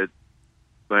like, but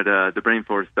the Brain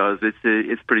Force does.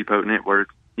 It's pretty potent. It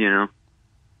works, you know.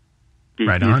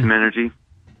 Gives you some energy.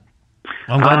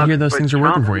 Well, I'm glad to hear those things are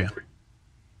working for you.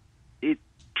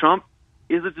 Trump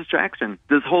is a distraction.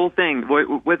 This whole thing,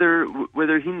 whether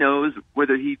he knows,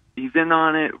 whether he's in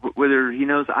on it, whether he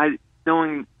knows,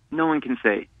 no one can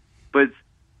say. But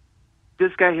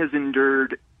this guy has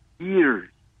endured years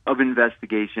of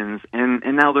investigations, and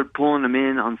now they're pulling him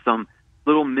in on some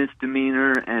little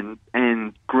misdemeanor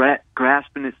and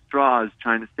grasping at straws,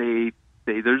 trying to say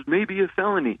there's maybe a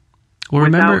felony. Well,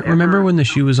 remember when the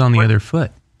shoe was on the other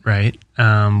foot, right?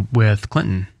 With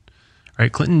Clinton.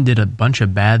 Right, Clinton did a bunch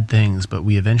of bad things, but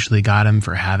we eventually got him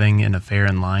for having an affair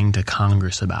and lying to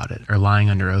Congress about it, or lying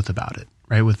under oath about it,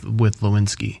 right, with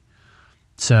Lewinsky.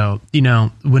 So, you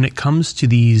know, when it comes to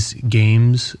these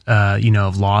games, of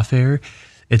lawfare,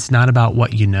 it's not about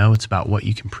what you know, it's about what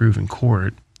you can prove in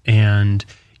court. And,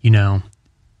 you know,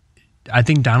 I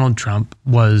think Donald Trump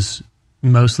was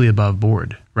mostly above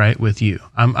board, right, with you.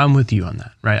 I'm with you on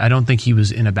that, right? I don't think he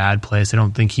was in a bad place. I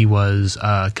don't think he was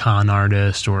a con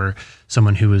artist or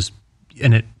someone who was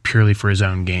in it purely for his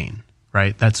own gain,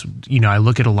 right? That's, you know, I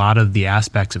look at a lot of the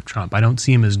aspects of Trump. I don't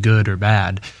see him as good or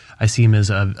bad. I see him as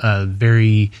a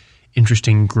very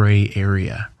interesting gray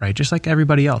area, right? Just like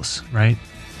everybody else, right?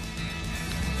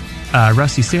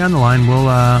 Rusty, stay on the line.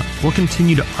 We'll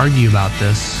continue to argue about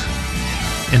this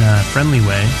in a friendly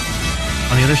way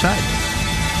on the other side.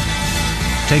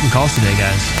 Taking calls today,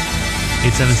 guys.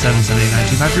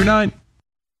 877-789-2539.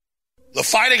 The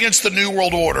fight against the New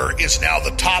World Order is now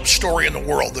the top story in the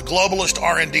world. The globalists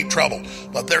are in deep trouble,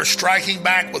 but they're striking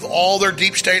back with all their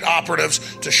deep state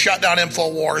operatives to shut down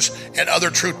InfoWars and other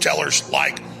truth tellers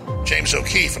like James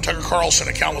O'Keefe and Tucker Carlson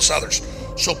and countless others.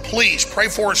 So please pray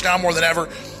for us now more than ever.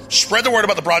 Spread the word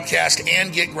about the broadcast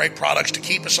and get great products to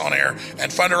keep us on air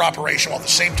and fund our operation while at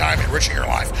the same time enriching your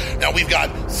life. Now, we've got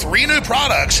 3 new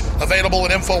products available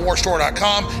at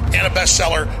InfoWarsStore.com and a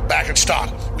bestseller back in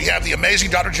stock. We have the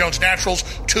amazing Dr. Jones Naturals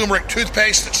turmeric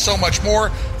toothpaste and so much more.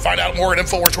 Find out more at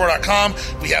InfoWarsStore.com.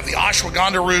 We have the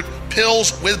ashwagandha root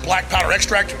pills with black powder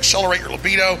extract to accelerate your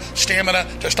libido, stamina,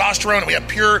 testosterone. And we have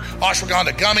pure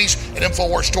ashwagandha gummies at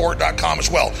InfoWarsStore.com as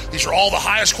well. These are all the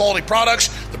highest quality products.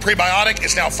 The prebiotic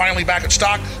is now finally back in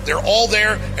stock. They're all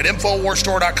there at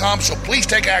InfoWarsStore.com. So please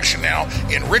take action now.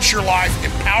 Enrich your life,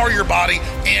 empower your body,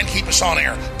 and keep us on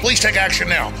air. Please take action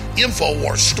now.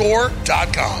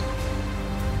 InfoWarsStore.com.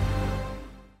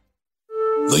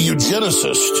 The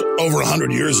eugenicists over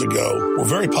 100 years ago were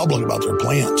very public about their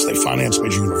plans. They financed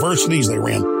major universities. They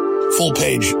ran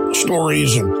full-page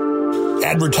stories and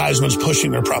advertisements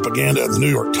pushing their propaganda in the New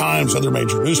York Times, other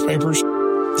major newspapers,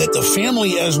 that the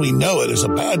family as we know it is a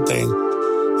bad thing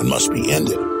and must be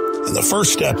ended. And the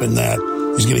first step in that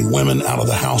is getting women out of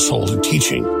the household and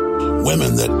teaching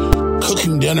women that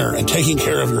cooking dinner and taking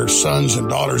care of your sons and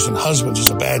daughters and husbands is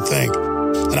a bad thing.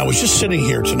 And I was just sitting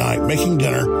here tonight making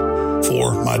dinner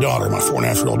for my daughter, my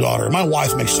 4.5-year-old daughter. My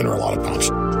wife makes dinner a lot of times,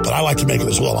 but I like to make it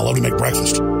as well. I love to make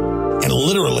breakfast. And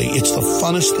literally, it's the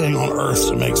funnest thing on earth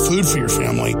to make food for your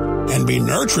family and be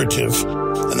nurturative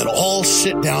and then all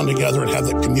sit down together and have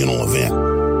that communal event.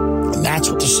 And that's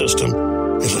what the system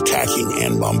is attacking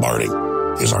and bombarding,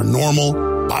 is our normal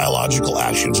biological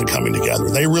actions and coming together.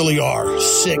 They really are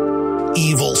sick,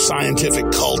 evil,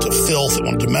 scientific cult of filth that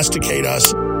want to domesticate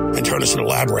us and turn us into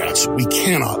lab rats. We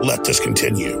cannot let this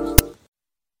continue.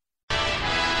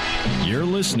 You're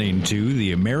listening to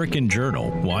The American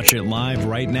Journal. Watch it live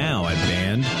right now at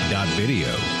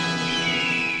band.video.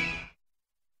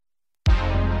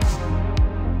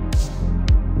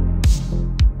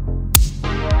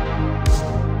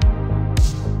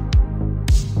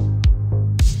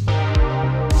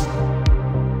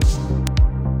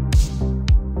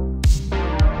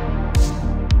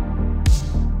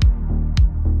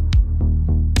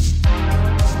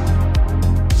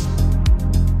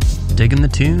 Digging the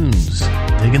tunes,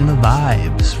 digging the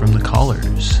vibes from the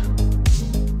callers.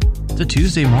 It's a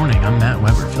Tuesday morning. I'm Matt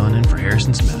Weber filling in for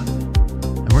Harrison Smith,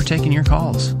 and we're taking your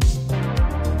calls.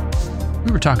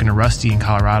 We were talking to Rusty in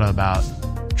Colorado about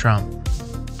Trump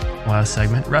last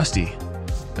segment. Rusty,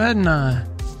 go ahead and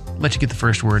let you get the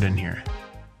first word in here.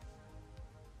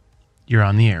 You're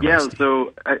on the air, Yeah, Rusty.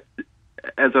 so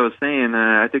as I was saying,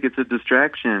 I think it's a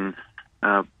distraction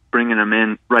bringing them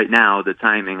in right now, the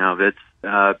timing of it.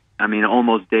 I mean,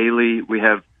 almost daily we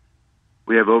have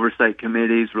oversight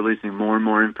committees releasing more and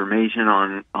more information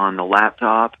on the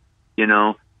laptop. You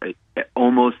know,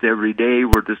 almost every day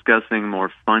we're discussing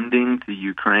more funding to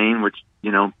Ukraine, which,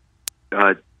 you know,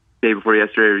 day before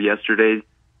yesterday or yesterday,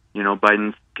 you know,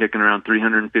 Biden's kicking around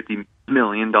 $350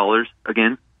 million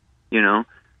again, you know,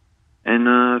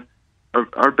 and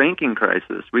our banking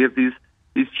crisis. We have these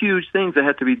huge things that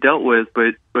have to be dealt with,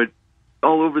 but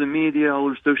all over the media, all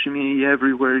over social media,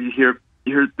 everywhere you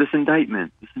hear this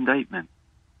indictment.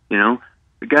 You know,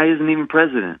 the guy isn't even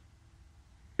president.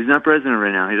 He's not president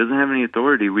right now. He doesn't have any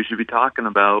authority. We should be talking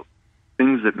about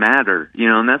things that matter, you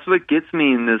know, and that's what gets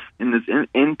me in this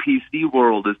NPC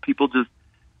world is people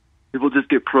just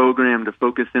get programmed to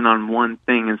focus in on one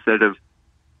thing instead of,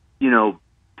 you know,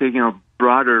 taking a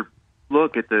broader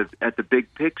look at the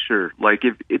big picture. Like,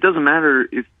 if it doesn't matter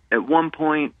if at one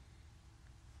point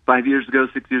 5 years ago,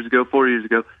 6 years ago, 4 years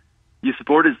ago, you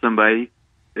supported somebody,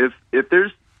 if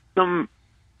there's some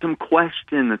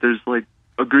question that there's like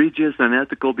egregious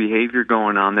unethical behavior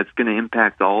going on that's going to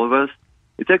impact all of us,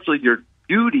 it's actually your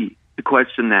duty to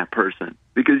question that person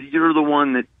because you're the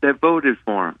one that voted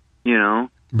for him, you know?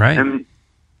 Right. And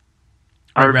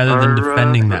rather than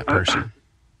defending that person.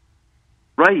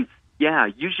 Right. Yeah.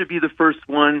 You should be the first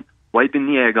one wiping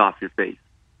the egg off your face.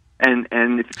 And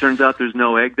if it turns out there's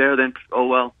no egg there, then, oh,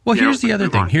 well. Well, here's the other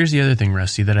thing. Here's the other thing,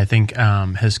 Rusty, that I think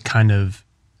has kind of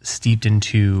steeped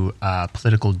into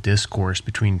political discourse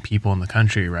between people in the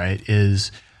country, right,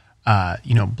 is,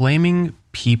 you know, blaming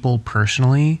people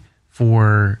personally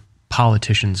for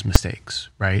politicians' mistakes,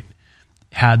 right?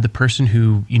 Had the person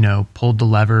who, you know, pulled the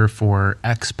lever for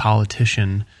X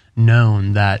politician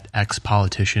known that X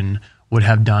politician would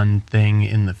have done thing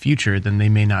in the future, then they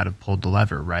may not have pulled the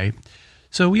lever, right?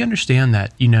 So we understand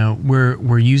that, you know,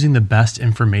 we're using the best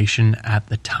information at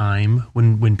the time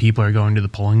when people are going to the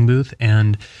polling booth.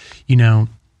 And, you know,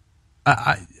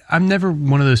 I'm never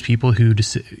one of those people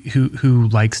who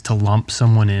likes to lump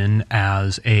someone in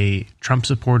as a Trump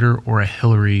supporter or a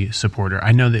Hillary supporter.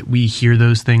 I know that we hear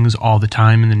those things all the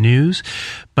time in the news,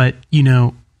 but, you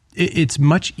know, it's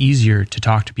much easier to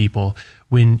talk to people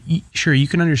when, sure, you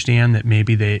can understand that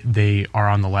maybe they are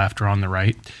on the left or on the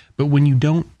right, but when you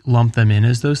don't lump them in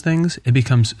as those things, it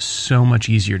becomes so much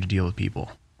easier to deal with people,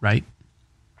 right?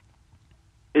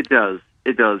 It does.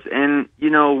 It does. And, you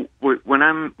know, when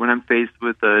I'm faced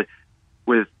with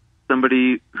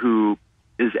somebody who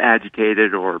is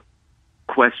agitated or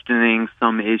questioning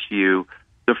some issue,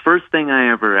 the first thing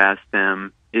I ever ask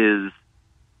them is,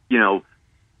 you know,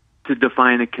 to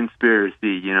define a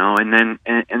conspiracy, you know, and then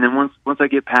once I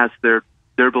get past their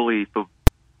belief of,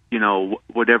 you know,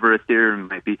 whatever a theory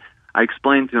might be, I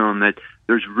explain to them that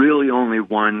there's really only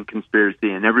one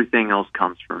conspiracy and everything else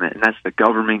comes from it, and that's the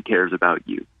government cares about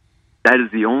you. That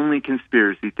is the only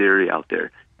conspiracy theory out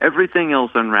there. Everything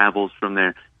else unravels from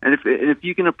there. And if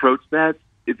you can approach that,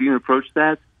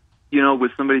 you know,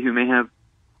 with somebody who may have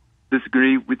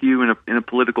disagree with you in a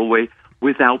political way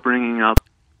without bringing up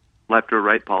left or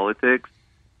right politics,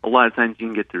 a lot of times you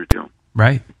can get through to them.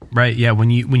 Right. Yeah. When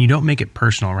you don't make it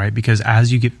personal, right? Because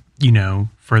as you get, you know,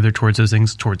 further towards those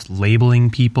things, towards labeling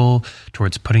people,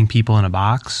 towards putting people in a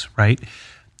box, right?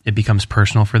 It becomes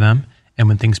personal for them. And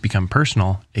when things become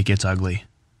personal, it gets ugly,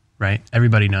 right?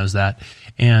 Everybody knows that.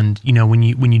 And, you know, when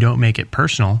you don't make it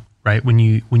personal, right? When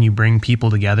you bring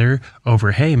people together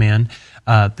over, hey, man,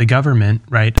 the government,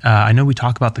 right? I know we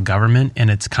talk about the government and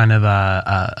it's kind of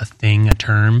a thing, a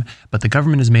term, but the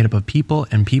government is made up of people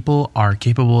and people are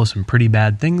capable of some pretty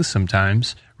bad things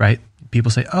sometimes, right?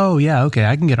 People say, oh, yeah, okay,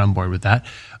 I can get on board with that.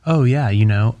 Oh, yeah, you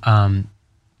know,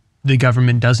 the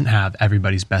government doesn't have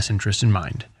everybody's best interest in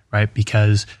mind, right?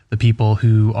 Because the people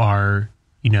who are,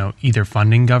 you know, either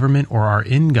funding government or are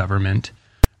in government,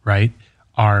 right,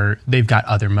 they've got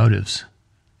other motives,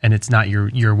 and it's not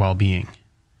your well-being,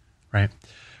 right?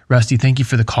 Rusty, thank you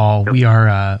for the call.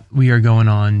 Yep. We are going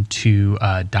on to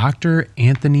Dr.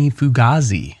 Anthony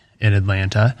Fugazi in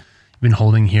Atlanta. You've been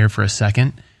holding here for a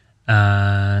second.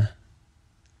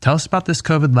 Tell us about this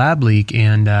COVID lab leak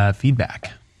and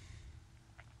feedback.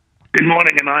 Good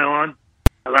morning. Am I on?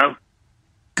 Hello?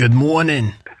 Good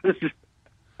morning.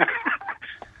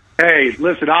 Hey,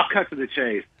 listen, I'll cut to the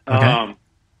chase. Okay.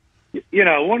 You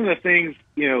know, one of the things,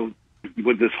 you know,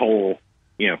 with this whole,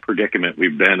 you know, predicament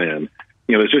we've been in,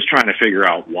 you know, is just trying to figure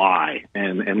out why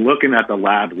and looking at the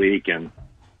lab leak and,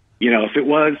 you know, if it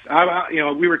was, you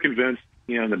know, we were convinced,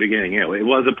 you know, in the beginning, you know, it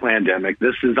was a pandemic.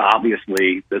 This is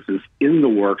in the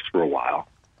works for a while.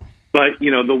 But,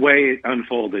 the way it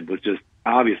unfolded was just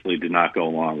obviously did not go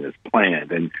along as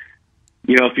planned. And,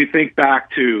 if you think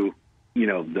back to,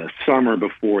 the summer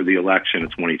before the election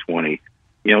of 2020,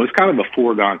 it was kind of a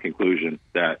foregone conclusion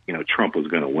that, Trump was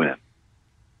going to win.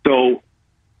 So,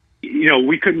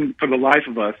 we couldn't, for the life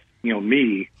of us,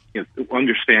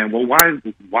 understand, well,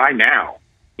 why now?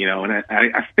 And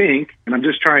I think, and I'm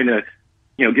just trying to,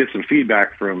 get some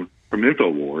feedback from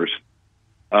InfoWars.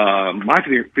 My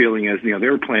feeling is, they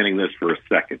were planning this for a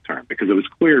second term because it was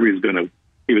clear he was going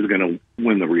to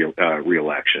win the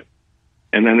re-election,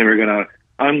 and then they were going to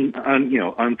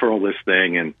unfurl this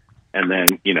thing, and then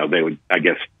they would, I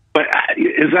guess. But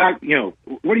is that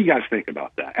what do you guys think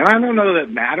about that? And I don't know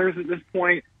that matters at this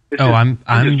point. I'm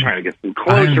just trying to get some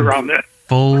closure on this.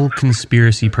 Full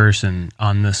conspiracy person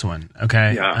on this one.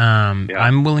 Okay, Yeah.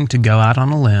 I'm willing to go out on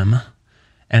a limb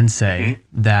and say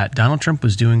that Donald Trump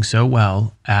was doing so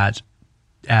well at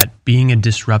being a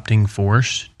disrupting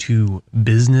force to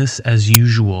business as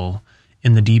usual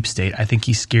in the deep state. I think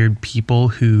he scared people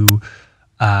who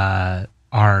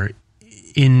are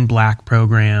in black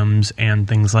programs and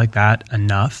things like that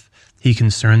enough. He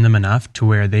concerned them enough to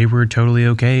where they were totally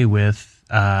okay with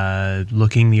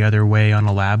looking the other way on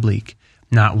a lab leak,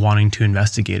 not wanting to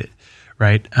investigate it,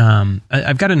 right?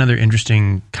 I've got another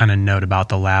interesting kind of note about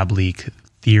the lab leak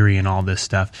theory and all this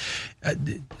stuff.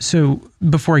 So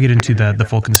before I get into the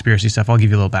full conspiracy stuff, I'll give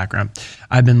you a little background.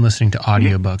 I've been listening to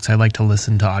audiobooks. I like to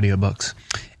listen to audiobooks.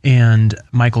 And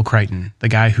Michael Crichton, the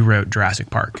guy who wrote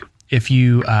Jurassic Park, if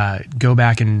you go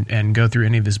back and go through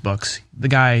any of his books, the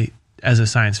guy as a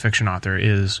science fiction author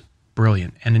is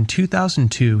brilliant. And in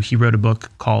 2002, he wrote a book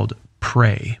called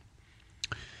Prey.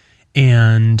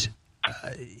 And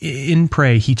in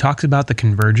Prey, he talks about the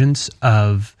convergence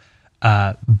of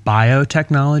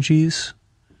biotechnologies,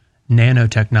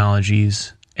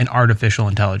 nanotechnologies, and artificial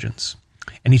intelligence.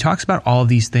 And he talks about all of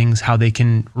these things, how they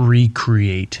can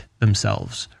recreate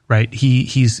themselves, right?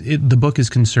 The book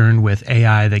is concerned with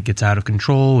AI that gets out of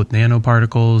control, with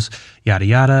nanoparticles, yada,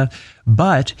 yada.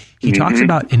 But he talks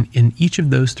about in each of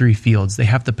those three fields, they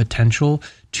have the potential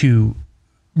to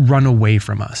run away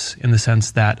from us in the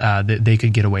sense that they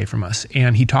could get away from us.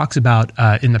 And he talks about,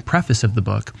 in the preface of the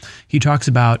book, he talks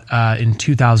about in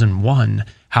 2001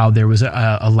 how there was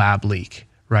a lab leak,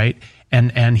 right?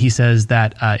 And he says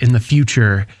that in the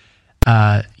future,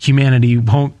 humanity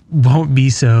won't be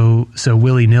so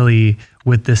willy-nilly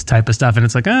with this type of stuff. And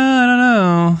it's like,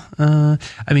 I don't know.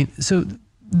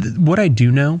 What I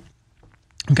do know,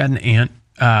 I've got an aunt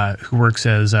who works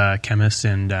as a chemist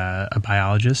and a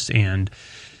biologist, and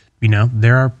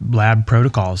there are lab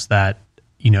protocols that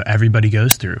everybody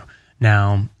goes through.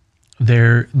 Now,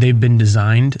 they've been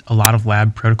designed. A lot of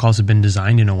lab protocols have been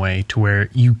designed in a way to where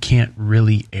you can't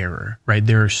really error, right?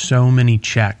 There are so many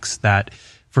checks that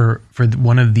for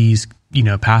one of these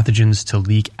pathogens to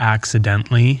leak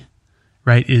accidentally,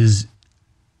 right?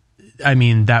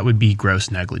 That would be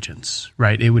gross negligence,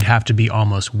 right? It would have to be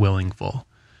almost willful,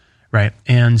 right?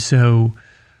 And so,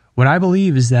 what I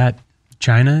believe is that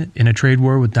China, in a trade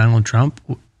war with Donald Trump,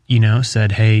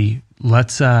 said, "Hey,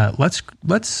 let's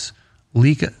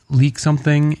leak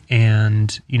something,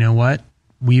 and you know what?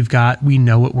 We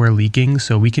know what we're leaking,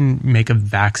 so we can make a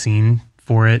vaccine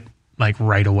for it like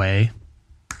right away.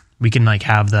 We can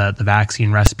have the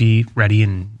vaccine recipe ready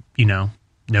in no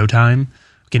time.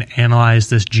 We can analyze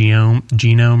this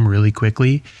genome really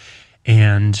quickly,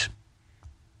 and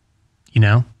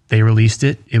they released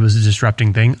it. It was a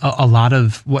disrupting thing. A lot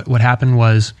of what happened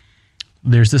was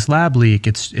there's this lab leak.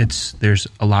 There's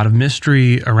a lot of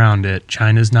mystery around it.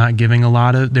 China's not giving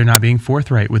they're not being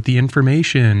forthright with the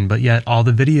information, but yet all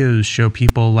the videos show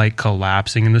people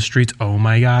collapsing in the streets. Oh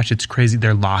my gosh, it's crazy.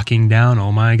 They're locking down.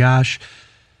 Oh my gosh.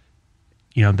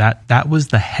 That was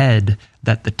the head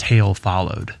that the tail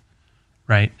followed,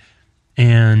 right?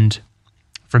 And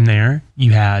from there,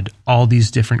 you had all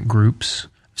these different groups.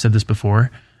 I've said this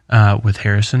before, with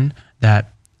Harrison,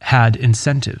 that had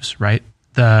incentives, right?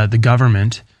 The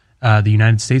government, the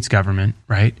United States government,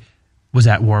 right, was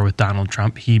at war with Donald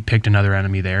Trump. He picked another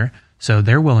enemy there. So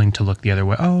they're willing to look the other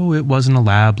way. Oh, it wasn't a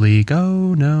lab leak.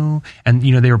 Oh, no. And,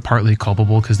 they were partly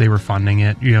culpable because they were funding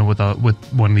it, with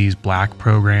one of these black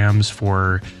programs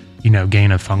for,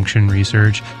 gain of function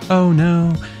research. Oh,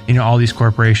 no. All these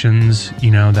corporations,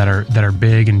 that are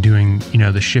big and doing,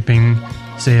 the shipping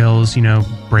sales,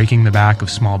 breaking the back of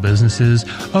small businesses.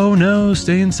 Oh no,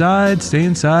 stay inside.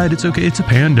 It's okay. It's a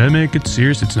pandemic. It's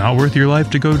serious. It's not worth your life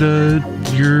to go to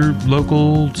your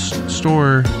local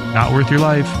store. Not worth your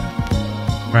life.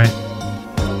 Right?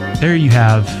 There you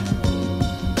have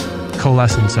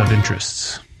coalescence of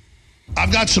interests.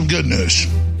 I've got some good news.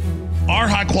 Our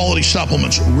high-quality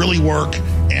supplements really work,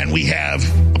 and we have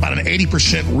about an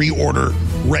 80% reorder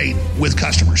rate with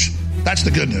customers. That's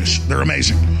the good news. They're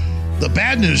amazing. The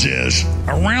bad news is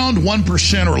around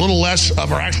 1% or a little less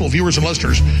of our actual viewers and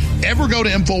listeners ever go to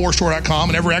InfoWarsStore.com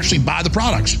and ever actually buy the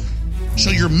products. So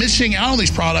you're missing out on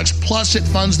these products, plus it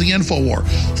funds the InfoWar.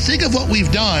 Think of what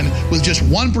we've done with just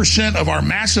 1% of our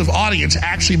massive audience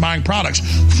actually buying products.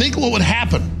 Think what would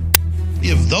happen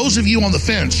if those of you on the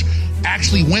fence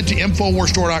actually went to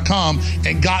InfoWarsStore.com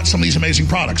and got some of these amazing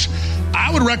products.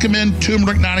 I would recommend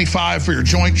Turmeric 95 for your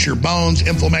joints, your bones,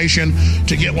 inflammation,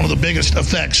 to get one of the biggest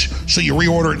effects so you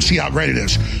reorder it and see how great it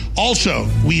is. Also,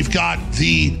 we've got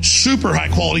the super high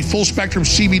quality full spectrum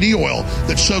CBD oil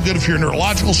that's so good for your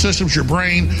neurological systems, your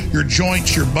brain, your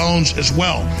joints, your bones as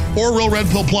well. Or Real Red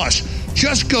Pill Plus.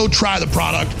 Just go try the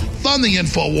product, fund the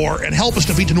InfoWar, and help us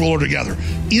defeat the New World Order together.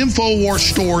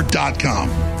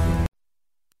 InfoWarsStore.com.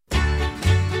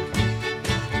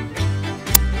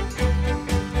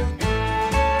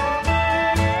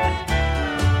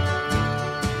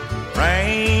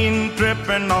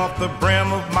 Dripping off the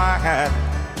brim of my hat.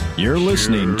 You're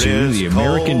listening to The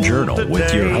American Journal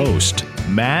with your host,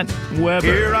 Matt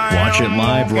Weber. Watch it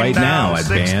live right now at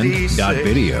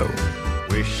band.video.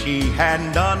 Wish he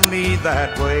hadn't done me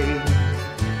that way.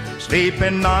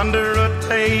 Sleeping under a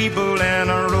table in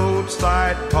a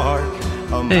roadside park.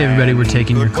 Hey everybody, we're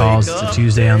taking your calls. It's a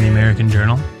Tuesday on The American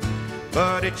Journal.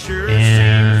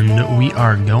 And we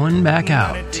are going back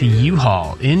out to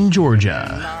U-Haul in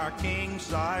Georgia.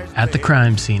 At the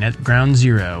crime scene, at Ground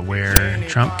Zero, where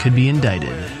Trump could be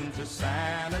indicted.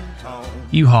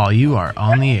 U-Haul, you are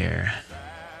on the air.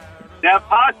 That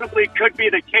possibly could be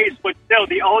the case, but still,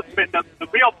 the ultimate, the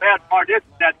real bad part is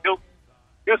that he'll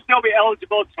still be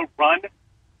eligible to run,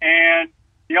 and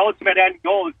the ultimate end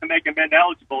goal is to make him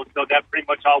ineligible, so that pretty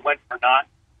much all went for naught.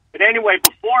 But anyway,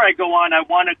 before I go on, I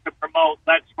wanted to promote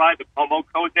Let's Ride, the promo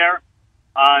code there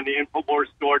on the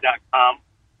InfoWarsStore.com.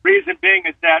 Reason being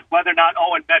is that whether or not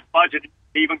Owen met budget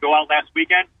to even go out last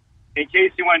weekend, in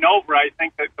case he went over, I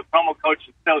think that the promo code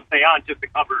should still stay on just to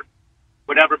cover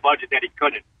whatever budget that he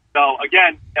couldn't. So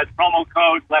again, that's promo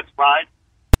code Let's Ride.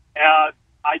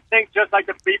 I think just like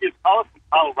the previous caller from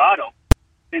Colorado,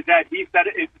 is that he said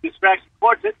it's a distraction. Of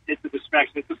course, it's a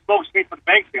distraction. It's a smokescreen for the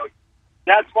bank failure.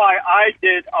 That's why I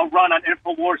did a run on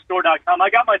InfoWarsStore.com. I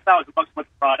got my $1,000 worth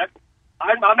of product.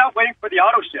 I'm not waiting for the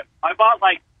auto ship. I bought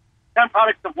like 10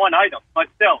 products of one item, but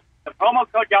still, the promo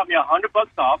code got me $100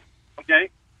 off. Okay,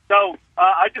 so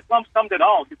I just lump summed it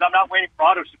all because I'm not waiting for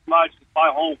auto ship. I just buy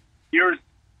a whole year's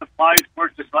supplies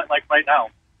worth just like right now.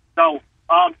 So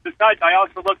besides, I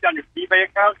also looked on your eBay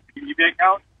account.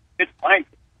 It's blank.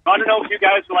 So I don't know if you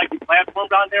guys were like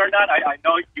platformed on there or not. I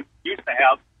know you used to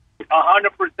have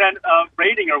 100%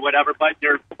 rating or whatever, but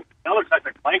your seller sites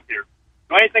are blank there.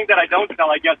 So anything that I don't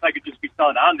sell, I guess I could just be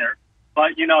selling on there.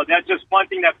 But, you know, that's just one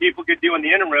thing that people could do in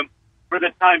the interim for the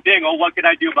time being. Oh, what could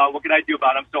I do about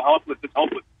it? I'm so hopeless. It's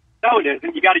hopeless. No, it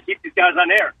isn't. You got to keep these guys on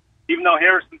air. Even though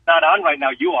Harrison's not on right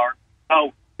now, you are.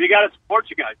 So we got to support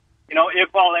you guys, you know,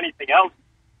 if all anything else,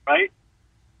 right?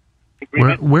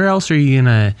 Where else are you going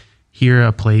to hear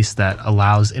a place that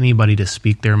allows anybody to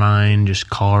speak their mind? Just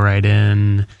call right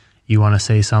in. You want to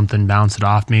say something, bounce it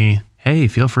off me. Hey,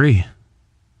 feel free.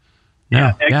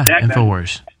 No, exactly.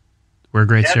 InfoWars. We're a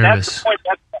great service. That's the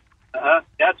point.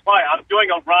 That's why I'm doing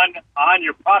a run on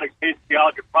your products, basically all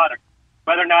of your products.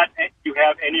 Whether or not you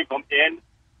have any of them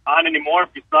on anymore, if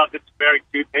you still have the turmeric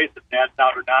toothpaste, if that's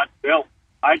out or not, still.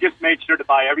 I just made sure to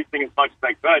buy everything as much as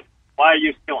I could. Why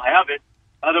you still have it?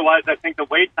 Otherwise, I think the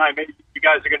wait time, you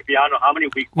guys are going to be, I don't know how many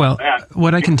weeks. Well,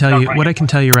 what I can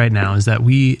tell you right now is that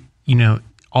we, you know,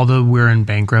 although we're in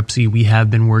bankruptcy, we have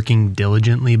been working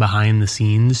diligently behind the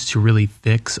scenes to really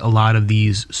fix a lot of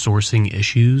these sourcing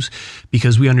issues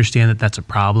because we understand that that's a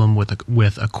problem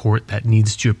with a court that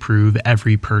needs to approve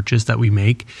every purchase that we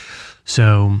make.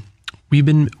 So we've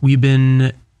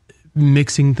been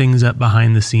mixing things up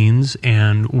behind the scenes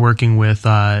and working with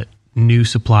new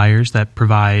suppliers that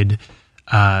provide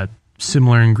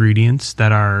similar ingredients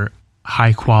that are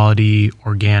high quality,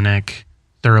 organic,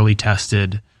 thoroughly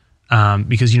tested.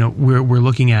 Because, you know, we're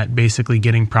looking at basically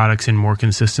getting products in more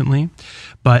consistently.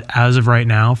 But as of right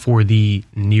now, for the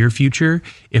near future,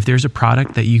 if there's a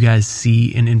product that you guys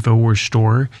see in InfoWars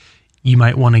Store, you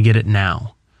might want to get it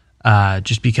now.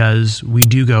 Just because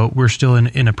we're still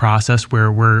in a process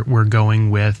where we're going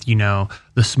with, you know,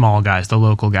 the small guys, the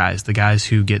local guys, the guys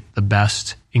who get the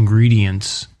best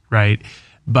ingredients, right?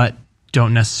 But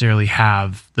don't necessarily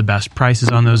have the best prices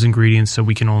on those ingredients, so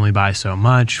we can only buy so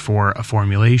much for a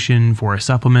formulation, for a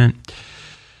supplement.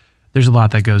 There's a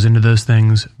lot that goes into those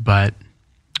things, but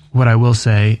what I will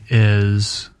say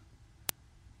is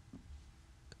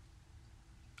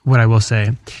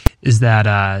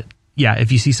that,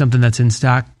 if you see something that's in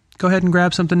stock, go ahead and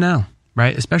grab something now,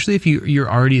 right? Especially if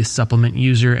you're already a supplement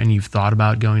user and you've thought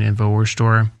about going to InfoWars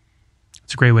store.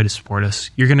 It's a great way to support us.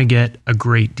 You're going to get a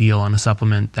great deal on a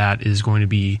supplement that is going to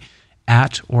be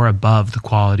at or above the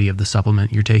quality of the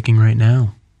supplement you're taking right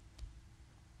now.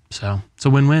 So it's a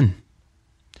win-win.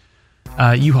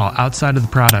 U-Haul, outside of the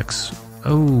products,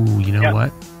 you know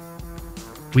what?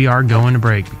 We are going to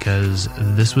break because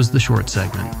this was the short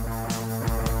segment.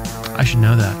 I should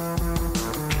know that.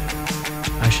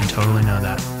 I should totally know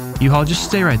that. U-Haul, just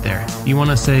stay right there. If you want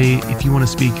to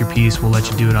speak your piece, we'll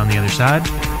let you do it on the other side.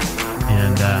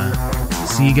 And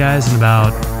see you guys in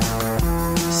about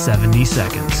 70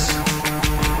 seconds.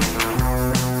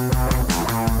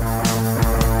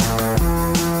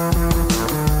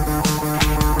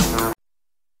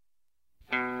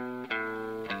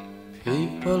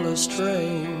 People are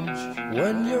strange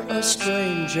when you're a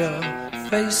stranger.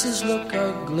 Faces look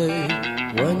ugly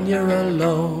when you're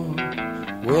alone.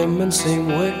 Women seem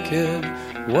wicked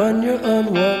when you're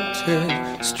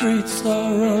unwanted. Streets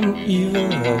are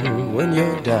uneven when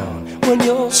you're down. When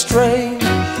you're strange,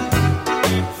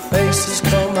 faces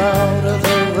come out of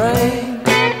the rain.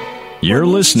 You're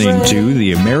listening to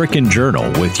The American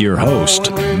Journal with your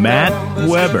host, Matt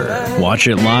Weber. Watch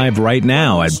it live right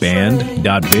now at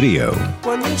band.video.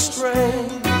 When you're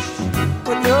strange,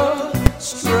 when you're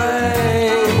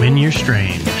strange. When You're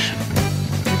Strange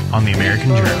on The American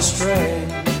Journal.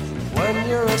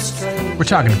 We're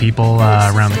talking to people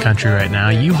around the country right now.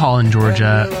 U-Haul in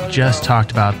Georgia just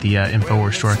talked about the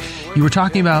InfoWars store. You were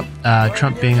talking about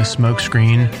Trump being a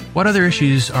smokescreen. What other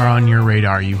issues are on your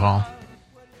radar, U-Haul?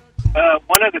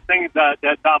 One of the things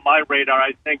that's on my radar,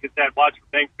 I think, is that watch for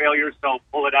bank failures, so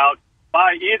pull it out.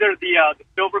 Buy either the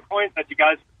silver coins that you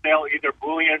guys sell, either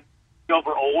bullion,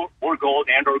 silver, or gold,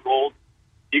 or gold.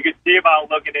 You can see about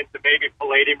looking into maybe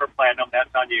palladium or platinum. That's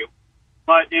on you.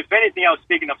 But if anything else,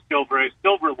 speaking of silver, a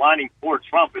silver lining for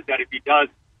Trump is that if he does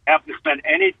have to spend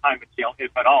any time in jail,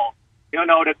 if at all, he'll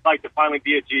know what it's like to finally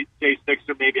be a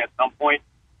J6er maybe at some point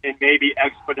and maybe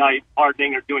expedite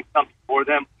pardoning or doing something for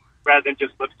them rather than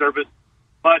just lip service.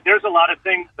 But there's a lot of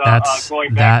things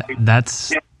going back.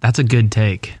 That's a good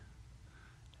take.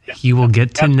 Yeah. He will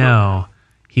get to know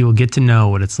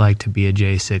what it's like to be a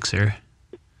J6er.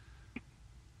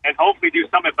 And hopefully do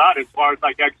something about it as far as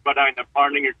like expediting the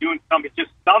pardoning or doing something, just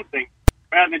something,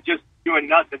 rather than just doing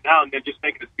nothing now and then just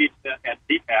making a speech at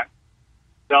CPAC.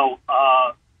 So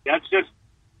that's just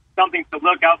something to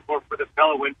look out for the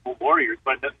fellow Info Warriors.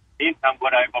 But in the meantime,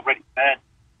 what I've already said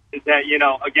is that,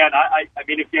 again, I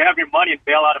mean, if you have your money and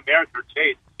bail out America or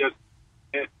Chase,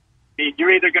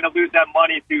 you're either going to lose that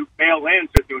money through bail-ins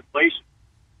or through inflation.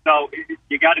 So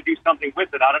you got to do something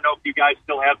with it. I don't know if you guys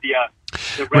still have the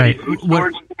ready food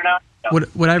storage or not.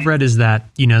 What I've read is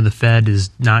that, the Fed is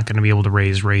not going to be able to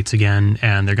raise rates again,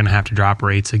 and they're going to have to drop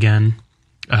rates again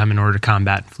in order to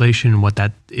combat inflation. What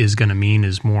that is going to mean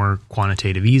is more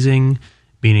quantitative easing,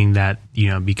 meaning that,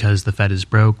 because the Fed is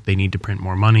broke, they need to print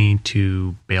more money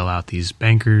to bail out these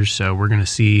bankers. So we're going to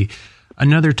see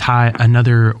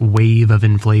another wave of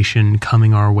inflation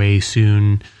coming our way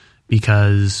soon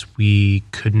because we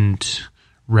couldn't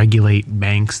regulate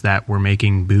banks that were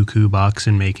making buku bucks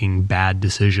and making bad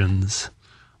decisions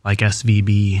like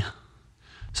SVB.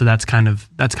 So that's kind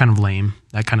of lame.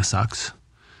 That kind of sucks.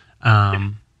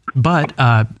 But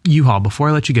U-Haul, before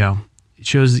I let you go, it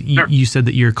shows you said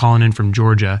that you're calling in from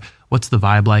Georgia. What's the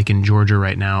vibe like in Georgia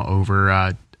right now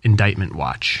over Indictment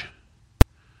Watch?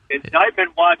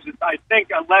 Indictment Watch is, I think,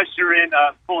 unless you're in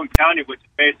Fulton County, which is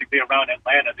basically around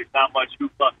Atlanta, there's not much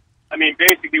hoopla. I mean,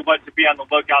 basically what to be on the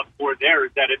lookout for there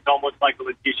is that it's almost like a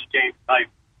Letitia James type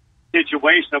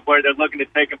situation of where they're looking to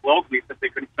take them locally since they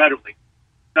couldn't federally.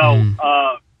 So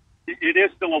it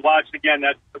is still a watch. Again,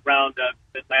 that's around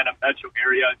the Atlanta metro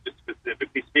area, just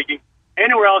specifically speaking.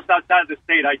 Anywhere else outside of the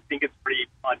state, I think it's pretty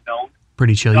unknown.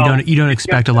 Pretty chill. So, you don't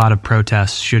expect a lot of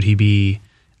protests should he be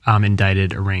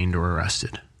indicted, arraigned, or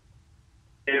arrested.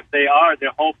 If they are, they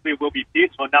hopefully will be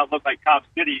peaceful and not look like Cop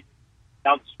City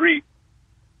down the street.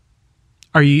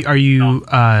 Are you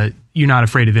you're not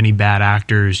afraid of any bad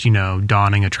actors,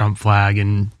 donning a Trump flag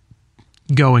and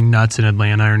going nuts in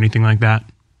Atlanta or anything like that?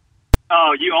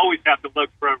 Oh, you always have to look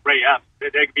for Ray Epps.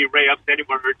 There can be Ray Epps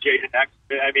anywhere or Jaden X.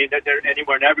 I mean, they're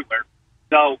anywhere and everywhere.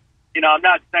 So, I'm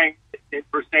not saying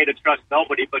per se to trust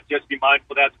nobody, but just be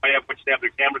mindful that's why which they have their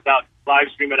cameras out, live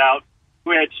stream it out,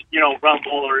 Twitch,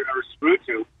 Rumble or Screw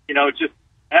to. Just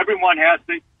everyone has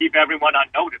to keep everyone on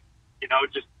notice.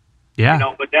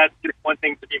 But that's just one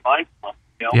thing to be mindful of.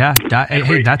 You know? Yeah.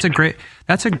 Hey, that's a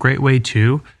great way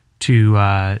too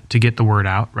to get the word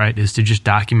out, right? Is to just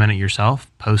document it yourself,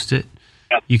 post it.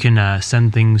 Yep. You can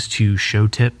send things to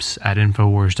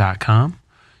showtips@infowars.com.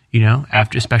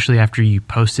 Especially after you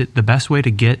post it, the best way to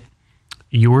get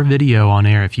your video on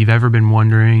air, if you've ever been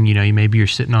wondering, maybe you're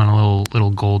sitting on a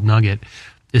little gold nugget,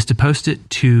 is to post it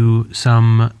to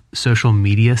some social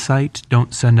media site.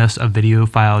 Don't send us a video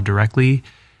file directly.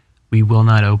 We will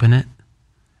not open it.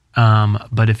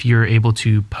 But if you're able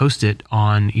to post it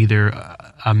on either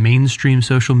a mainstream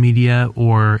social media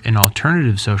or an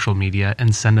alternative social media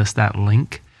and send us that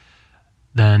link,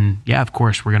 then yeah, of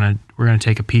course we're gonna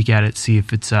take a peek at it, see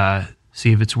if it's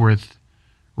worth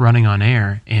running on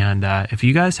air. And if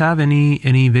you guys have any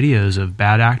videos of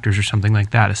bad actors or something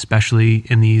like that, especially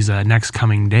in these next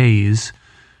coming days,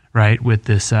 right, with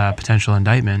this potential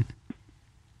indictment,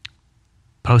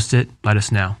 post it, let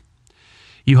us know.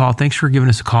 U-Haul, thanks for giving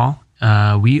us a call.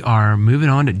 We are moving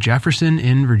on to Jefferson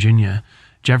in Virginia.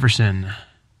 Jefferson,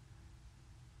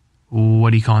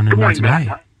 what are you calling in about today?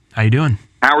 Matt. How you doing?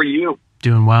 How are you?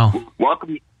 Doing well.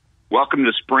 Welcome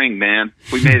to spring, man.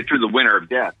 We made it through the winter of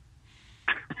death.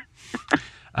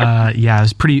 Yeah, it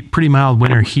was pretty mild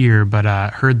winter here, but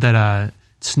heard that it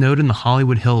snowed in the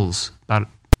Hollywood Hills about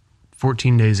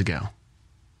 14 days ago.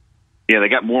 Yeah, they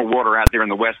got more water out there in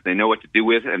the West than they know what to do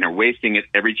with, and they're wasting it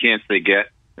every chance they get.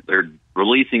 They're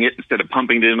releasing it instead of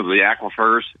pumping it into the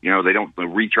aquifers. They don't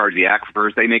recharge the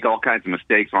aquifers. They make all kinds of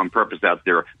mistakes on purpose out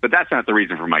there. But that's not the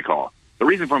reason for my call. The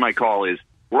reason for my call is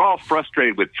we're all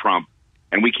frustrated with Trump,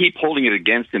 and we keep holding it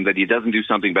against him that he doesn't do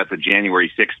something about the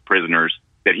January 6th prisoners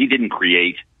that he didn't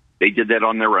create. They did that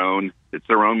on their own. It's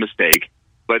their own mistake.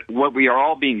 But what we are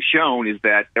all being shown is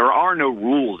that there are no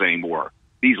rules anymore.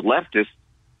 These leftists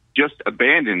just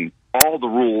abandon all the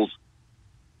rules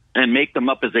and make them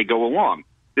up as they go along.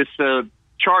 This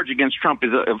charge against Trump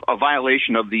is a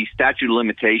violation of the statute of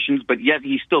limitations, but yet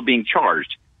he's still being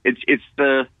charged. It's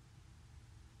the,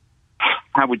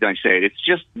 how would I say it? It's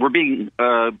just we're being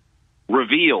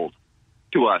revealed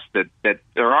to us that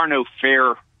there are no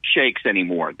fair shakes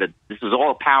anymore, that this is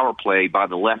all a power play by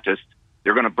the leftists.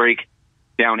 They're going to break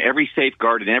down every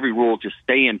safeguard and every rule to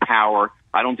stay in power.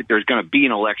 I don't think there's going to be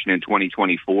an election in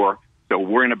 2024. So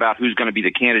worrying about who's going to be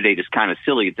the candidate is kind of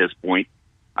silly at this point.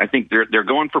 I think they're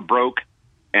going for broke,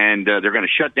 and they're going to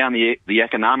shut down the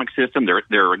economic system. They're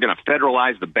going to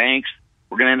federalize the banks.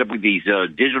 We're going to end up with these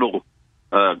digital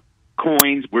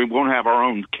coins. We won't have our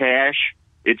own cash.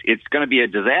 It's going to be a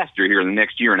disaster here in the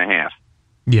next year and a half.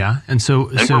 Yeah, and so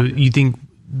you think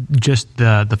just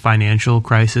the financial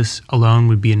crisis alone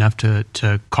would be enough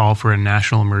to call for a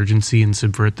national emergency and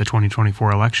subvert the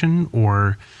 2024 election?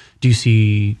 Or do you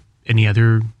see any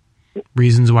other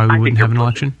reasons why we wouldn't have an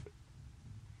election?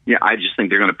 Yeah, I just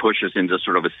think they're going to push us into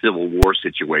sort of a civil war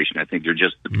situation. I think they're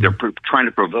trying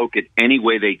to provoke it any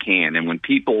way they can. And when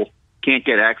people can't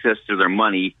get access to their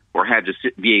money or have to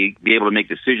be able to make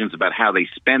decisions about how they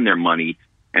spend their money,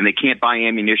 and they can't buy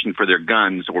ammunition for their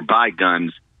guns or buy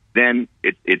guns, then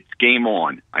it's game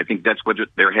on. I think that's what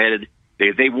they're headed.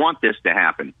 They want this to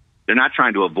happen. They're not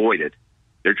trying to avoid it.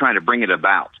 They're trying to bring it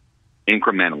about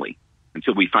incrementally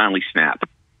until we finally snap.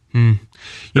 You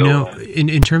know,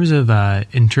 in terms of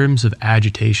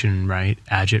agitation, right?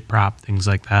 Agitprop, things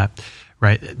like that,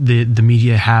 right? The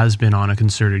media has been on a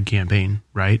concerted campaign,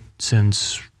 right,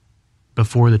 since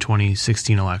before the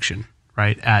 2016 election,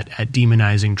 right? At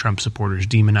demonizing Trump supporters,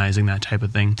 demonizing that type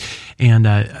of thing.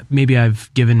 And maybe I've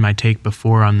given my take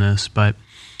before on this, but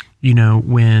you know,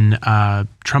 when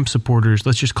Trump supporters,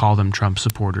 let's just call them Trump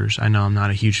supporters. I know I'm not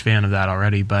a huge fan of that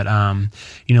already, but,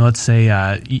 you know, let's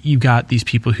say you've got these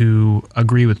people who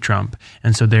agree with Trump,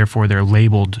 and so therefore they're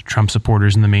labeled Trump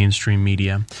supporters in the mainstream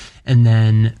media. And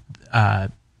then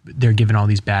they're given all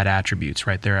these bad attributes,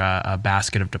 right? They're a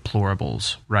basket of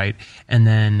deplorables, right? And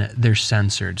then they're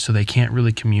censored, so they can't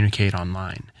really communicate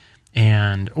online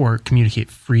or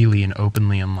communicate freely and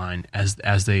openly online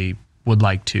as they would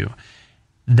like to.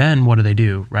 Then what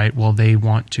do, right? Well, they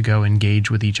want to go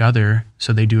engage with each other,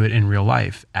 so they do it in real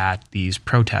life at these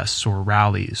protests or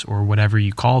rallies or whatever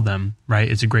you call them,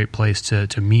 right? It's a great place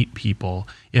to meet people,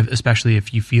 especially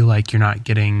if you feel like you're not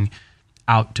getting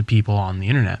out to people on the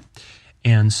internet.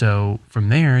 And so from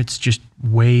there, it's just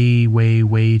way, way,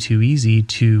 way too easy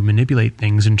to manipulate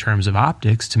things in terms of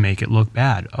optics to make it look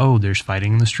bad. Oh, there's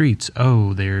fighting in the streets.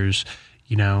 Oh, there's,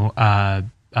 you know,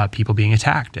 people being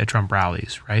attacked at Trump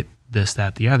rallies, right? This,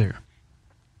 that, the other.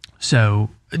 So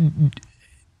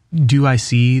do I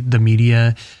see the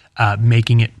media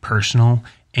making it personal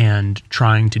and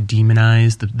trying to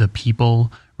demonize the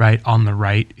people, right, on the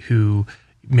right who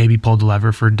maybe pulled the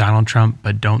lever for Donald Trump,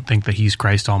 but don't think that he's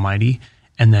Christ Almighty,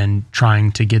 and then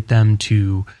trying to get them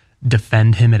to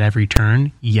defend him at every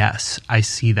turn. Yes, I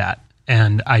see that.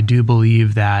 And I do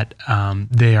believe that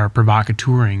they are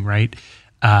provocateuring, right?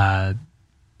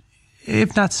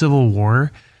 If not civil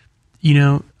war,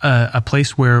 a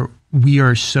place where we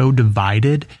are so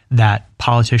divided that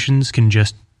politicians can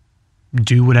just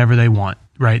do whatever they want,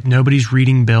 right? Nobody's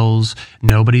reading bills.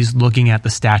 Nobody's looking at the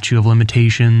statute of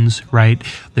limitations, right?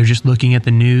 They're just looking at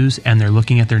the news and they're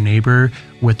looking at their neighbor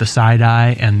with the side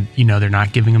eye and, they're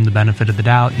not giving them the benefit of the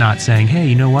doubt, not saying, hey,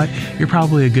 you know what? You're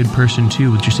probably a good person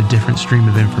too with just a different stream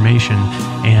of information.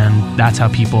 And that's how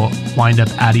people wind up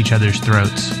at each other's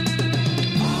throats.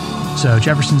 So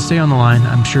Jefferson, stay on the line.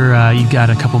 I'm sure you've got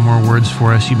a couple more words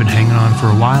for us. You've been hanging on for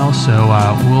a while, so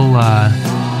we'll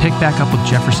pick back up with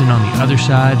Jefferson on the other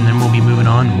side, and then we'll be moving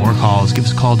on to more calls. Give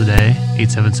us a call today,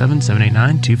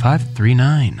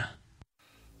 877-789-2539.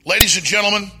 Ladies and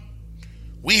gentlemen,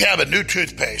 we have a new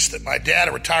toothpaste that my dad,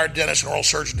 a retired dentist and oral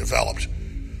surgeon, developed.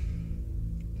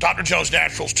 Dr. Jones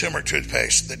Naturals turmeric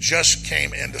toothpaste that just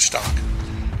came into stock.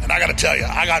 And I got to tell you,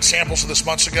 I got samples of this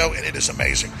months ago, and it is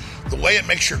amazing. The way it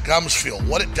makes your gums feel,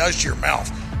 what it does to your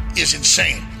mouth is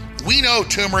insane. We know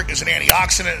turmeric is an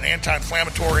antioxidant and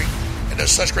anti-inflammatory and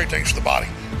does such great things for the body.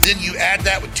 Then you add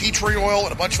that with tea tree oil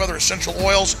and a bunch of other essential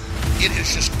oils. It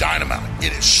is just dynamite.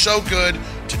 It is so good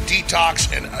to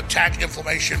detox and attack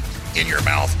inflammation in your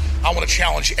mouth. I want to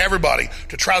challenge everybody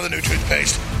to try the new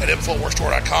toothpaste at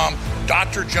InfoWarsStore.com,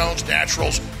 Dr. Jones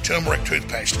Naturals Turmeric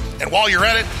Toothpaste. And while you're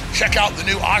at it, check out the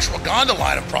new ashwagandha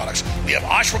line of products. We have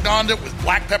ashwagandha with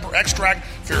black pepper extract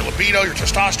for your libido, your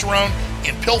testosterone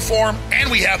in pill form,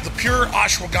 and we have the pure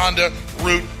ashwagandha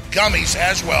root gummies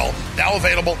as well, now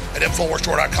available at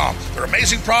InfoWarsStore.com. They're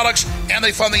amazing products, and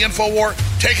they fund the InfoWar.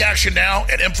 Take action now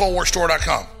at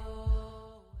InfoWarsStore.com.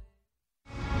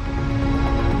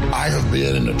 I have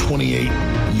been in a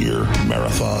 28-year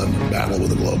marathon battle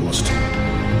with a globalist.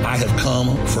 I have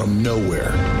come from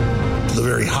nowhere to the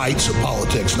very heights of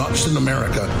politics, not just in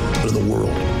America, but in the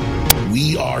world.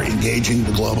 We are engaging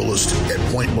the globalists at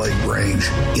point-blank range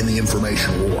in the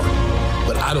information war.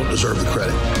 But I don't deserve the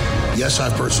credit. Yes,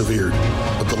 I've persevered,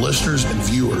 but the listeners and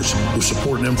viewers who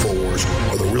support InfoWars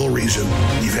are the real reason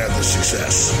we've had this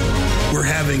success. We're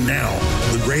having now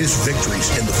the greatest victories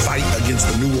in the fight against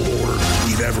the New World Order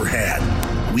we've ever had.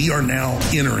 We are now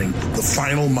entering the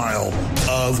final mile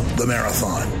of the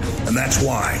marathon. And that's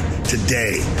why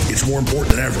today it's more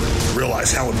important than ever to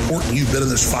realize how important you've been in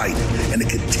this fight and to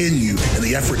continue in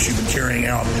the efforts you've been carrying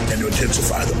out and to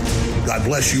intensify them. God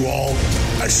bless you all.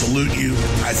 I salute you.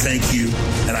 I thank you.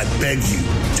 And I beg you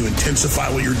to intensify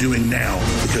what you're doing now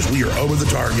because we are over the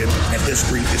target and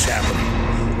history is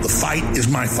happening. The fight is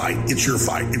my fight. It's your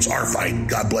fight. It's our fight.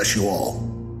 God bless you all.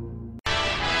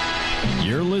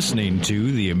 You're listening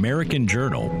to The American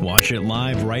Journal. Watch it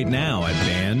live right now at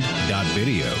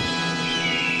band.video.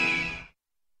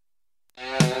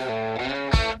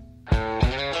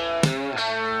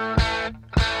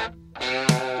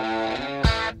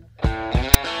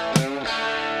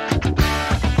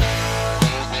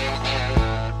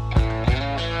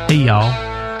 Hey, y'all.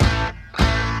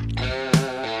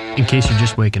 In case you're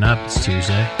just waking up, it's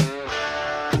Tuesday.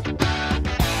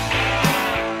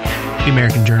 The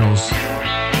American Journal's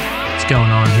what's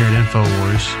going on here at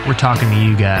InfoWars. We're talking to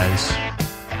you guys.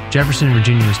 Jefferson,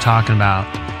 Virginia was talking about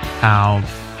how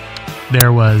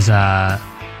there was a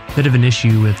bit of an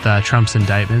issue with Trump's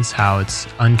indictments, how it's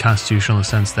unconstitutional in the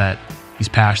sense that he's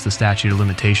passed the statute of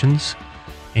limitations.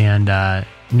 And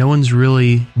no one's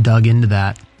really dug into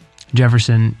that.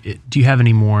 Jefferson, do you have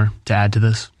any more to add to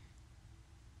this?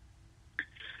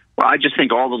 Well, I just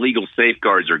think all the legal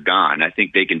safeguards are gone. I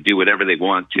think they can do whatever they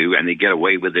want to, and they get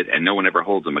away with it, and no one ever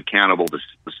holds them accountable. The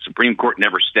Supreme Court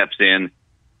never steps in.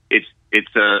 It's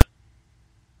a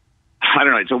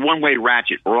one-way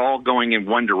ratchet. We're all going in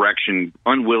one direction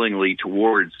unwillingly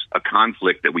towards a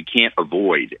conflict that we can't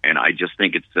avoid. And I just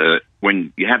think it's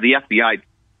when you have the FBI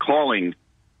calling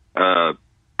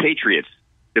patriots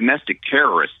domestic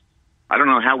terrorists, I don't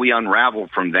know how we unravel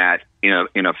from that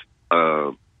in a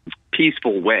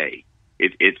peaceful way.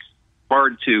 It's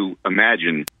hard to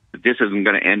imagine that this isn't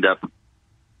going to end up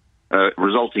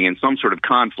resulting in some sort of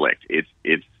conflict. It's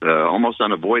almost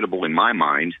unavoidable in my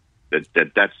mind that's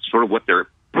sort of what they're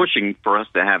pushing for us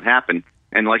to have happen.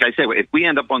 And like I said, if we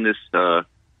end up on this coin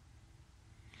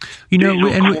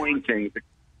thing,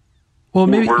 well,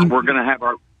 maybe we're going to have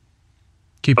our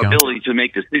ability to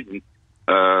make decisions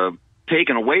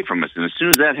taken away from us. And as soon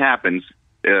as that happens,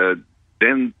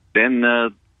 then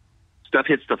stuff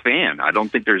hits the fan. I don't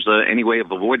think there's any way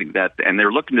of avoiding that. And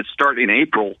they're looking to start in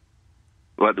April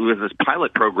with this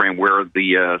pilot program where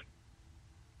the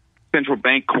central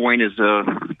bank coin is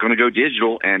going to go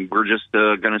digital, and we're just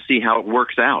going to see how it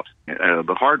works out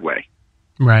the hard way.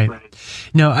 Right.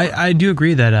 No, I do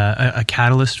agree that a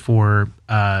catalyst for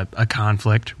a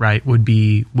conflict, right, would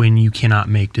be when you cannot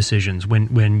make decisions,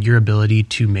 when your ability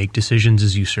to make decisions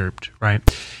is usurped, right?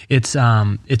 It's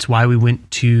why we went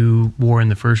to war in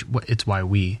the first. It's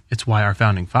why our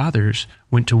founding fathers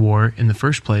went to war in the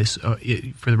first place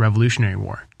for the Revolutionary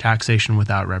War, taxation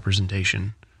without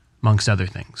representation, amongst other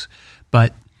things.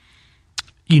 But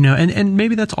and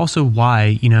maybe that's also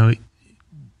why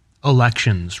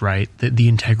elections, right? The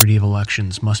integrity of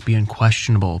elections must be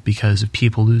unquestionable, because if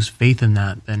people lose faith in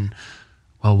that, then,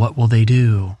 well, what will they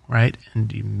do, right?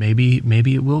 And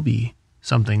maybe it will be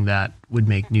something that would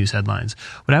make news headlines.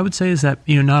 What I would say is that,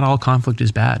 not all conflict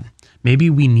is bad.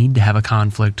 Maybe we need to have a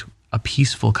conflict, a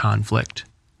peaceful conflict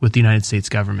with the United States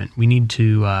government. We need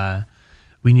to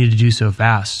do so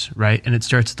fast, right? And it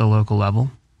starts at the local level,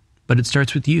 but it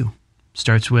starts with you. It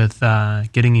starts with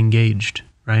getting engaged,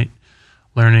 right?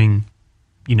 Learning,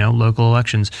 local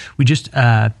elections. We just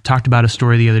talked about a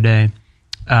story the other day.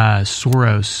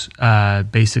 Soros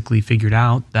basically figured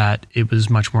out that it was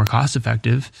much more cost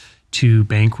effective to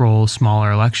bankroll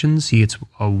smaller elections. He gets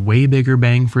a way bigger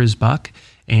bang for his buck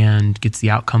and gets the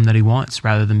outcome that he wants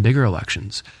rather than bigger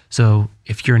elections. So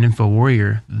if you're an info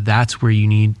warrior, that's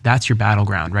your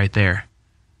battleground right there,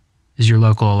 is your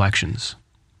local elections.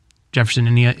 Jefferson,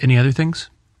 any other things?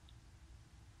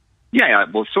 Yeah,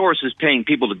 well, Soros is paying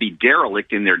people to be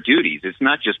derelict in their duties. It's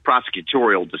not just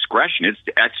prosecutorial discretion.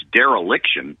 That's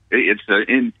dereliction. It's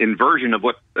an inversion of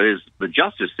what is the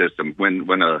justice system.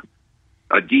 When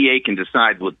a DA can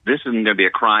decide, well, this isn't going to be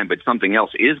a crime, but something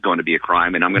else is going to be a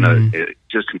crime, and I'm going to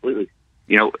just completely,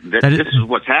 this is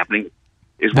what's happening,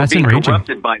 is we're being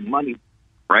corrupted by money,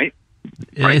 right?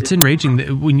 It's enraging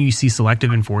that when you see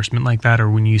selective enforcement like that, or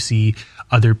when you see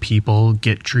other people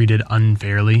get treated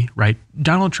unfairly, right?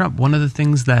 Donald Trump, one of the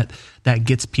things that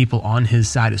gets people on his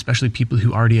side, especially people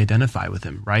who already identify with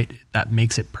him, right? That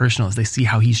makes it personal, is they see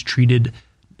how he's treated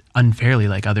unfairly,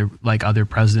 like other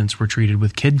presidents were treated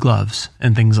with kid gloves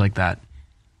and things like that.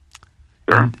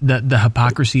 Sure. And the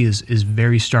hypocrisy is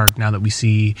very stark now that we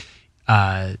see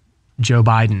Joe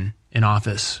Biden in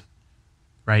office,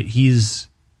 right? He's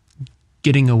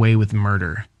getting away with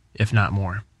murder, if not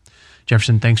more.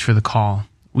 Jefferson, thanks for the call.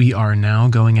 We are now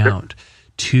going out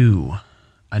to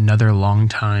another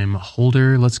longtime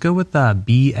holder. Let's go with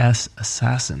BS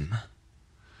Assassin.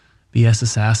 BS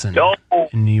Assassin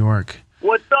in New York.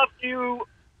 What's up,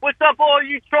 all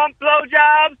you Trump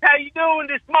blowjobs? How you doing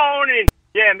this morning?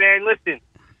 Yeah, man, listen,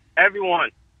 everyone,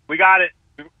 we got it.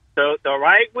 The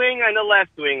right wing and the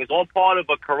left wing is all part of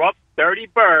a corrupt, dirty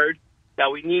bird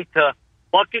that we need to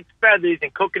pluck its feathers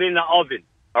and cook it in the oven,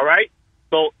 all right?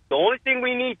 So the only thing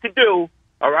we need to do,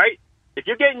 all right, if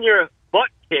you're getting your butt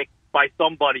kicked by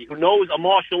somebody who knows a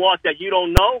martial art that you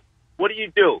don't know, what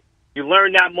do? You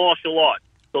learn that martial art.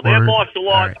 So their martial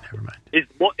art is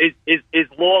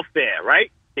lawfare, right?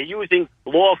 They're using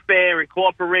lawfare and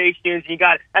corporations. You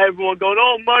got everyone going,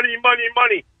 oh, money, money,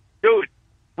 money. Dude,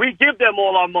 we give them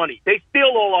all our money. They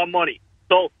steal all our money.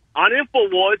 So on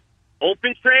InfoWars,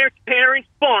 open transparent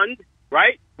fund,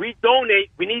 right? We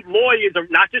donate. We need lawyers,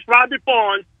 not just Robert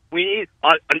Barnes. We need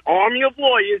an army of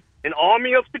lawyers, an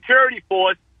army of security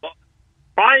force,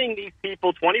 trying these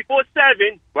people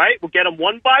 24/7, right? We'll get them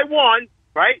one by one,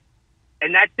 right?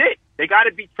 And that's it. They got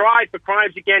to be tried for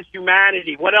crimes against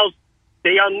humanity. What else?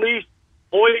 They unleash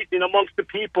poison amongst the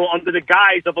people under the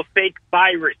guise of a fake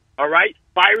virus, all right?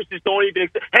 Viruses don't even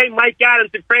exist. Hey, Mike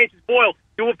Adams and Francis Boyle,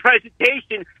 do a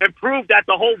presentation and prove that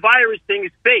the whole virus thing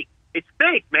is fake. It's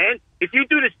fake, man. If you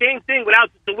do the same thing without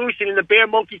the solution in the bear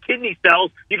monkey kidney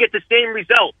cells, you get the same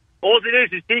result. All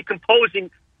it is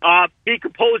decomposing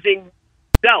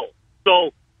cells.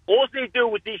 So all they do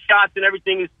with these shots and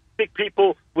everything is sick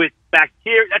people with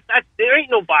bacteria. There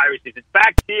ain't no viruses. It's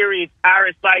bacteria, it's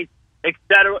parasites,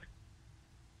 etc.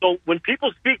 So when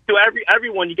people speak to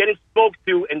everyone, you're getting spoke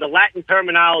to in the Latin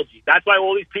terminology. That's why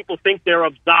all these people think they're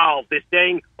absolved. They're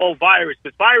saying, "Oh, virus,"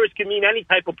 because virus can mean any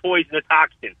type of poison or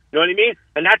toxin. You know what I mean?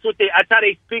 And that's how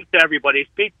they speak to everybody. They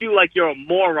speak to you like you're a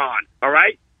moron. All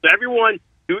right? So everyone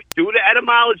do the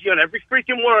etymology on every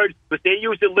freaking word, but they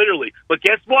use it literally. But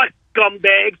guess what,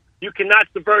 scumbags? You cannot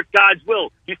subvert God's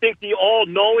will. You think the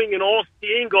all-knowing and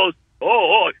all-seeing goes,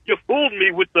 oh, you fooled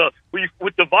me with the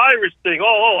virus thing.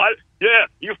 Yeah,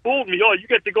 you fooled me. Oh, you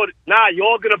get to go to... Nah, you're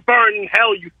all going to burn in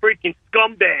hell, you freaking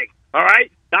scumbag. All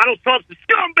right? Donald Trump's a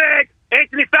scumbag.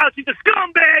 Anthony Fauci's a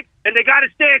scumbag. And they got to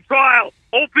stand trial.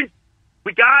 Open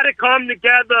We got to come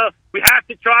together. We have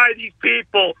to try these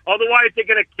people. Otherwise, they're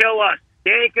going to kill us.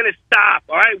 They ain't going to stop,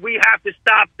 all right? We have to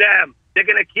stop them. They're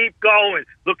going to keep going.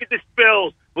 Look at the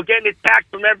spills. We're getting attacked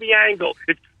from every angle.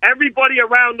 It's everybody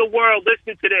around the world.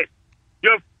 Listen to this.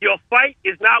 Your fight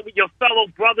is not with your fellow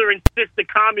brother and sister,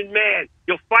 common man.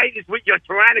 Your fight is with your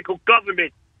tyrannical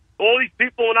government. All these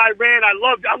people in Iran, I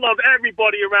love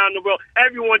everybody around the world.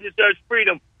 Everyone deserves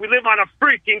freedom. We live on a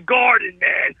freaking garden,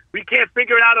 man. We can't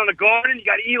figure it out on a garden. You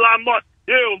got Elon Musk.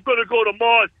 Yeah, I'm going to go to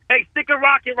Mars. Hey, stick a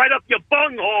rocket right up your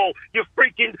bunghole, you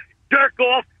freaking jerk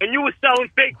off. And you were selling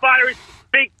fake virus,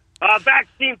 fake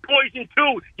vaccine poison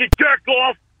too. You jerk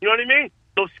off. You know what I mean?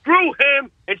 So screw him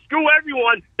and screw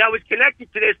everyone that was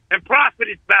connected to this and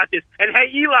profited about this. And hey,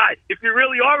 Eli, if you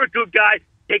really are a good guy,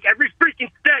 take every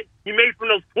freaking cent you made from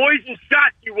those poison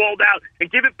shots you rolled out and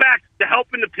give it back to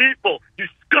helping the people. You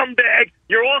scumbags.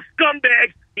 You're all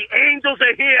scumbags. The angels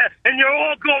are here, and you're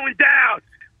all going down.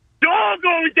 You're all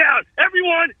going down.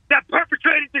 Everyone that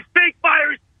perpetrated this fake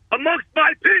virus amongst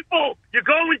my people, you're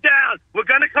going down. We're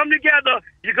going to come together.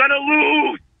 You're going to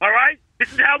lose, all right?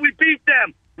 This is how we beat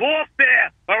them.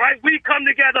 Warfare, all right? We come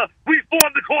together. We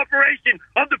form the corporation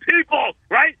of the people,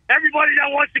 right? Everybody that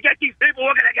wants to get these people,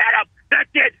 we're going to get them. That's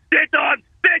it. They're done.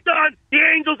 They're done. The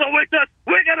angels are with us.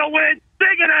 We're going to win.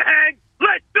 They're going to hang.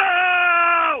 Let's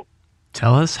go!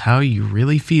 Tell us how you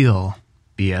really feel,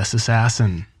 BS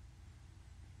Assassin.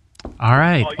 All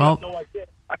right. Well,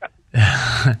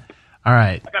 all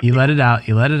right. You let it out.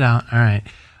 You let it out. All right.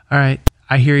 All right.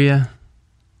 I hear you.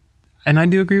 And I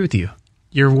do agree with you.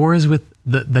 Your war is with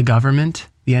the government,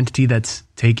 the entity that's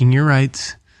taking your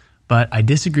rights. But I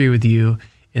disagree with you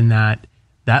in that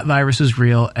virus was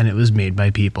real and it was made by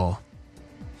people.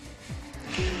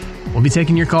 We'll be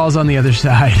taking your calls on the other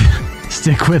side.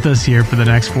 Stick with us here for the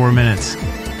next 4 minutes.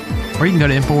 Or you can go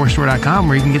to InfoWarsStore.com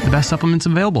where you can get the best supplements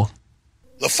available.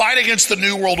 The fight against the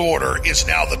New World Order is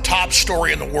now the top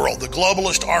story in the world. The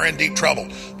globalists are in deep trouble,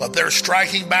 but they're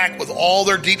striking back with all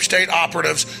their deep state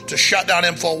operatives to shut down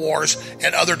InfoWars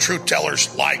and other truth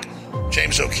tellers like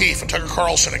James O'Keefe and Tucker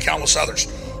Carlson and countless others.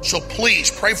 So please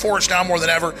pray for us now more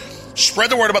than ever. Spread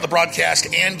the word about the broadcast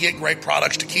and get great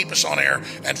products to keep us on air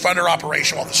and fund our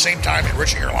operation while at the same time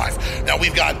enriching your life. Now,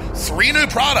 we've got 3 new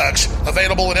products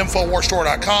available at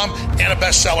InfoWarsStore.com and a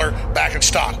bestseller back in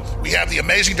stock. We have the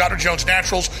amazing Dr. Jones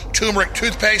Naturals turmeric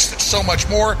toothpaste and so much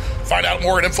more. Find out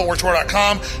more at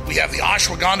InfoWarsStore.com. We have the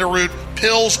ashwagandha root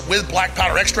pills with black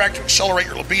powder extract to accelerate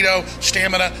your libido,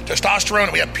 stamina, testosterone.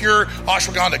 And we have pure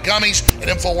ashwagandha gummies at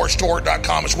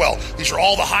InfoWarsStore.com as well. These are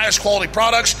all the highest quality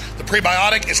products. The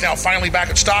prebiotic is now finally back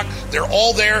in stock. They're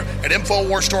all there at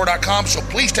InfoWarsStore.com. So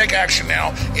please take action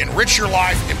now. Enrich your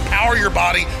life, empower your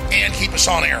body, and keep us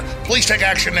on air. Please take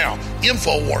action now.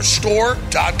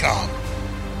 InfoWarsStore.com.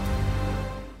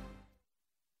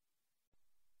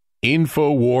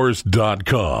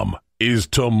 Infowars.com is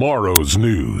tomorrow's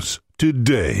news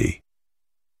today.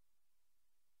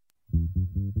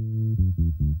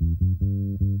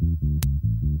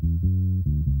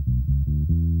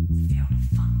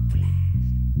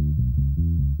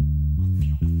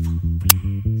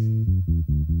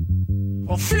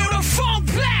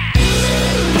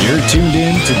 You're tuned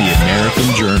in to the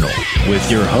American Journal with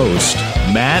your host,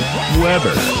 Matt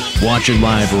Weber. Watch it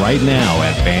live right now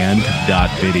at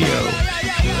band.video.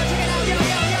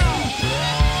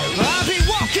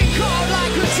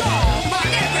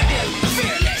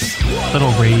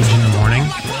 Little rage in the morning.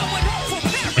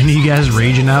 Any of you guys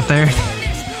raging out there?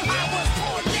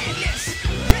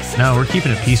 No, we're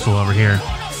keeping it peaceful over here.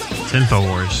 It's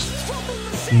InfoWars.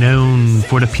 Known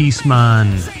for the peace,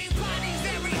 man.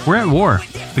 We're at war,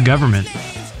 the government,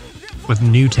 with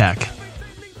new tech.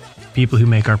 People who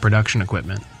make our production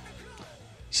equipment.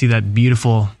 See that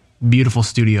beautiful, beautiful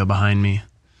studio behind me?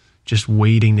 Just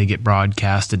waiting to get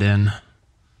broadcasted in.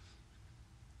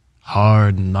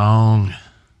 Hard and long.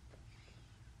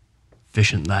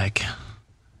 Efficient like.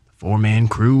 4-man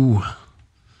crew.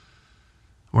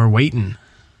 We're waiting.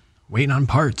 Waiting on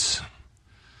parts.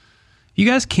 You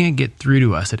guys can't get through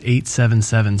to us at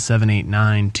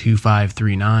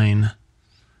 877-789-2539.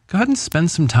 Go ahead and spend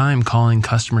some time calling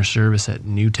customer service at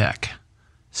New Tech.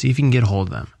 See if you can get a hold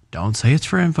of them. Don't say it's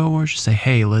for InfoWars. Just say,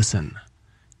 hey, listen,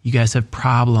 you guys have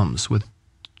problems with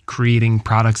creating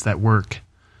products that work.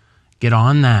 Get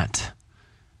on that.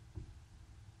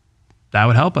 That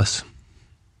would help us.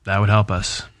 That would help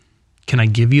us. Can I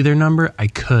give you their number? I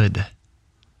could,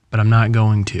 but I'm not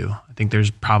going to. I think there's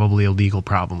probably a legal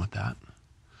problem with that.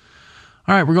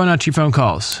 All right, we're going out to your phone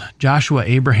calls. Joshua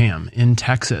Abraham in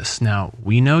Texas. Now,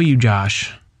 we know you,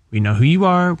 Josh. We know who you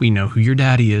are. We know who your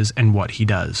daddy is and what he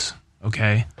does.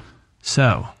 Okay?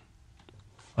 So,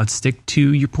 let's stick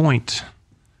to your point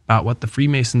about what the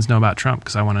Freemasons know about Trump,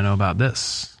 because I want to know about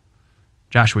this.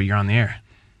 Joshua, you're on the air.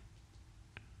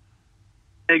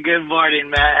 Hey, good morning,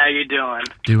 Matt. How you doing?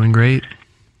 Doing great.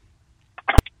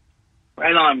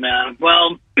 Right on, man.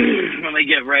 Well, let me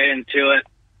get right into it.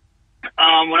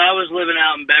 When I was living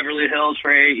out in Beverly Hills for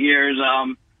 8 years,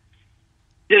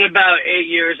 did about 8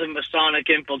 years of Masonic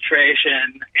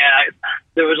infiltration, and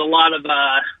there was a lot of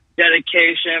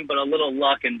dedication, but a little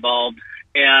luck involved.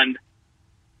 And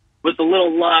with a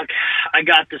little luck, I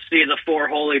got to see the 4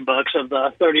 holy books of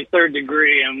the 33rd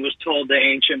degree and was told the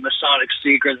ancient Masonic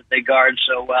secret that they guard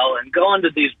so well. And going to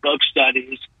these book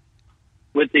studies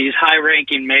with these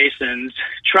high-ranking Masons,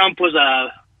 Trump was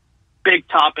a big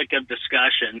topic of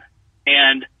discussion.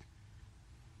 And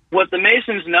what the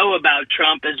Masons know about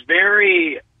Trump is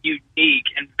very unique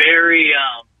and very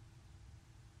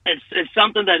it's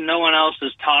something that no one else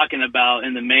is talking about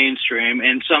in the mainstream,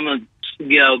 and some of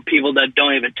people that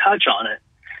don't even touch on it.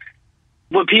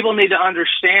 What people need to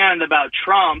understand about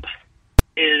Trump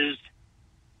is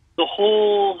the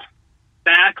whole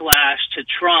backlash to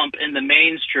Trump in the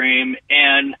mainstream,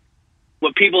 and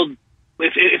what people,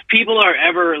 if people are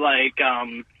ever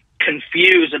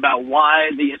confused about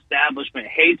why the establishment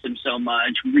hates him so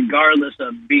much, regardless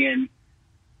of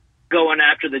going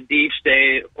after the deep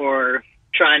state or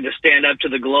trying to stand up to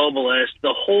the globalists,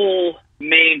 the whole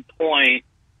main point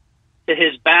to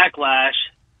his backlash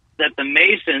that the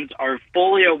Masons are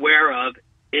fully aware of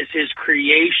is his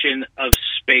creation of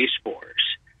Space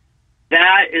Force.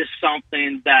 That is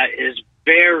something that is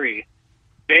very,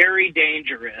 very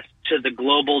dangerous to the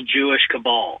global Jewish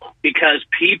cabal, because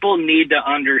people need to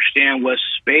understand what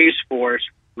Space Force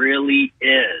really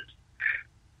is.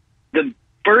 The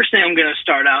first thing I'm going to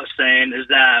start out saying is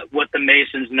that what the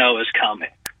Masons know is coming.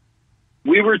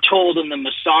 We were told in the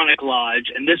Masonic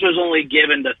Lodge, and this was only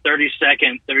given to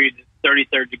 32nd,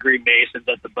 33rd degree Masons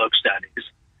at the book studies,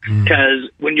 because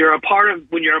when you're a part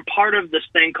of this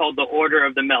thing called the Order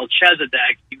of the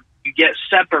Melchizedek, you get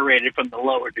separated from the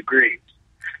lower degrees.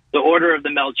 The Order of the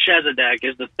Melchizedek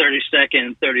is the 32nd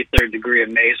and 33rd degree of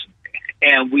Masonry,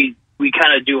 and we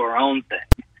kind of do our own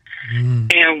thing.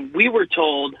 And we were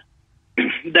told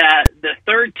that the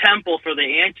third temple for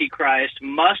the Antichrist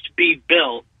must be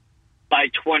built by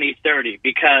 2030,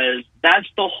 because that's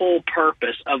the whole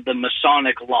purpose of the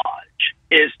Masonic Lodge,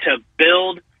 is to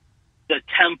build the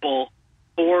temple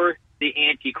for the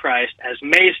Antichrist as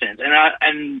Masons.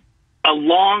 And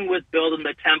along with building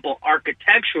the temple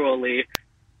architecturally,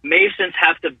 Masons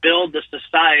have to build the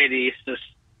society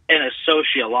in a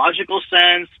sociological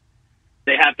sense.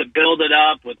 They have to build it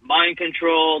up with mind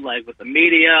control, like with the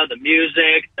media, the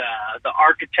music, the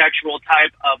architectural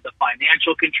type of the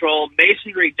financial control.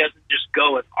 Masonry doesn't just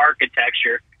go with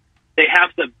architecture. They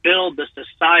have to build the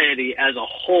society as a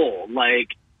whole,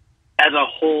 as a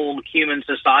whole human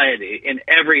society in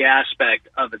every aspect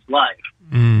of its life.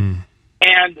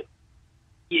 And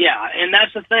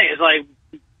that's the thing. It's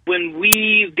when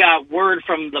we got word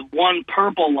from the one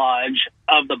purple lodge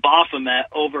of the Baphomet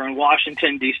over in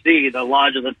Washington, D.C., the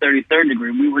lodge of the 33rd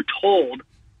degree, we were told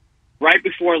right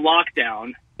before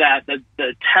lockdown that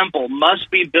the temple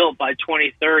must be built by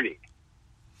 2030.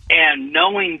 And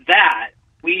knowing that,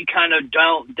 we kind of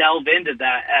delve into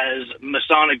that as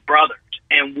Masonic brothers.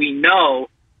 And we know,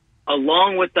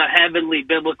 along with the heavenly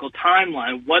biblical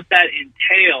timeline, what that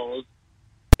entails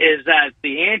is that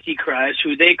the Antichrist,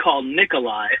 who they call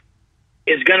Nikolai,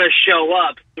 is going to show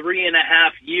up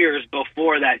 3.5 years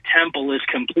before that temple is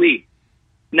complete.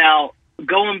 Now,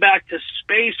 going back to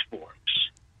Space Force,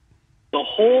 the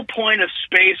whole point of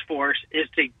Space Force is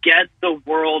to get the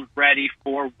world ready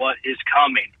for what is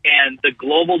coming. And the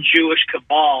global Jewish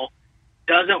cabal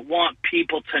doesn't want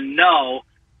people to know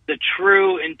the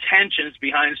true intentions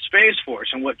behind Space Force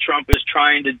and what Trump is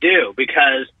trying to do,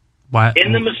 because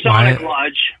in the Masonic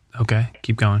Lodge... Okay,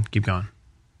 keep going.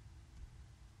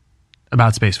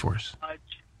 About Space Force.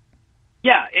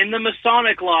 In the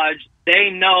Masonic Lodge, they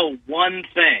know one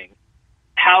thing: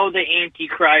 how the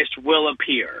Antichrist will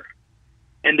appear.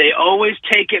 And they always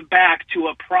take it back to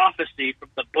a prophecy from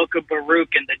the Book of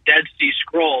Baruch and the Dead Sea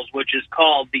Scrolls, which is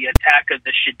called the Attack of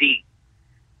the Shadim.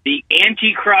 The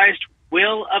Antichrist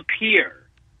will appear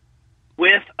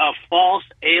with a false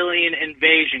alien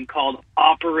invasion called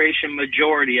Operation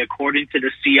Majority, according to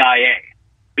the CIA.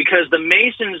 Because the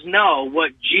Masons know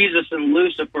what Jesus and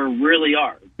Lucifer really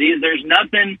are. There's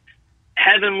nothing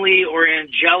heavenly or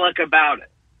angelic about it.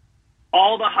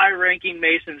 All the high-ranking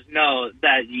Masons know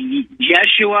that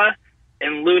Yeshua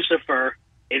and Lucifer,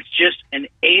 it's just an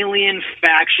alien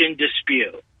faction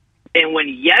dispute. And when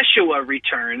Yeshua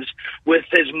returns with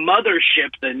his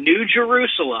mothership, the New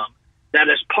Jerusalem, that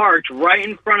is parked right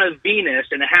in front of Venus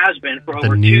and has been for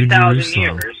over 2,000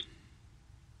 years.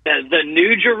 The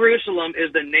New Jerusalem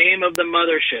is the name of the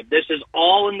mothership. This is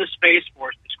all in the Space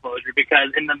Force disclosure,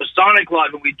 because in the Masonic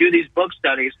Lodge, when we do these book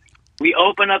studies, we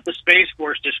open up the Space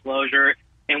Force disclosure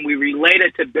and we relate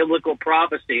it to biblical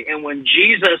prophecy. And when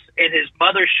Jesus and his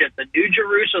mothership, the New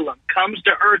Jerusalem, comes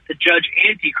to earth to judge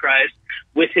Antichrist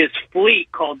with his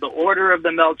fleet called the Order of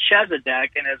the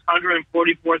Melchizedek and his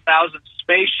 144,000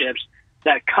 spaceships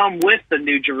that come with the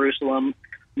New Jerusalem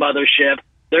mothership,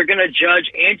 they're going to judge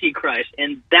Antichrist.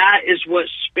 And that is what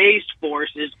Space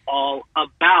Force is all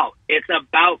about. It's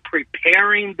about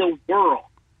preparing the world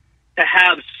to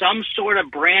have some sort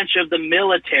of branch of the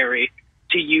military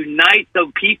to unite the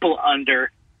people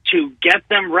under, to get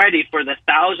them ready for the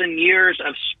 1,000 years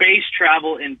of space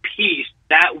travel and peace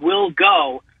that will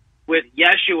go with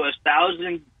Yeshua's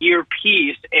 1,000-year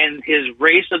peace and his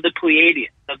race of the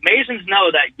Pleiadians. The Masons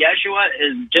know that Yeshua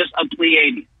is just a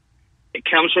Pleiadian. It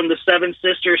comes from the Seven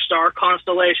Sisters star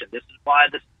constellation. This is why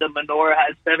the menorah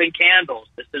has 7 candles.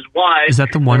 This is why Is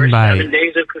that the one by 7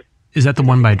 days of... Is that the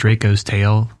one by Draco's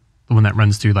tail? The one that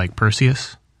runs through like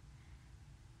Perseus?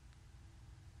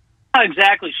 I'm not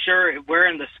exactly sure where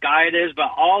in the sky it is,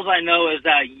 but all I know is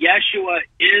that Yeshua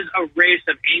is a race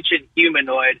of ancient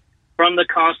humanoid from the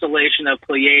constellation of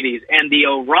Pleiades. And the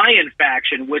Orion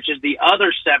faction, which is the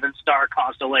other 7-star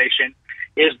constellation,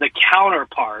 is the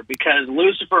counterpart, because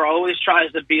Lucifer always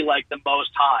tries to be like the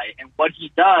Most High. And what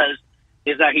he does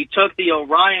is that he took the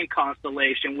Orion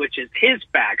constellation, which is his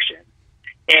faction,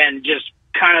 and just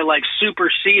kind of like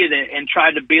superseded it and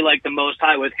tried to be like the Most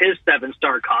High with his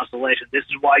 7-star constellation. This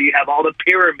is why you have all the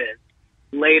pyramids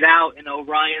laid out in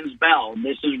Orion's belt.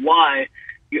 This is why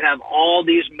you have all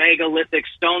these megalithic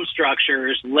stone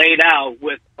structures laid out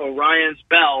with Orion's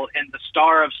belt and the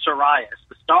Star of Sirius.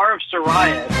 The Star of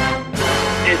Sirius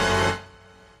is...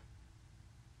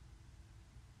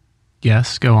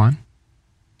 Yes, go on.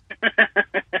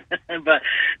 But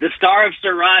the Star of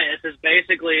Sirius is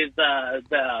basically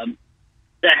the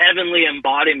heavenly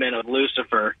embodiment of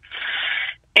Lucifer.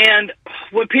 And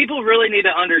what people really need to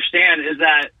understand is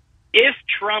that if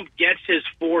Trump gets his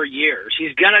 4 years,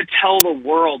 he's going to tell the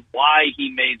world why he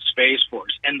made Space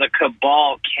Force, and the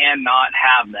cabal cannot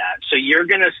have that. So you're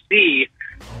going to see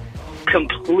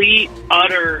complete,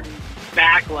 utter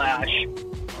backlash.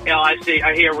 You know, I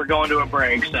hear we're going to a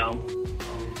break, so.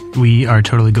 We are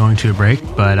totally going to a break,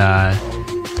 but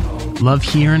love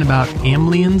hearing about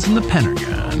aliens and the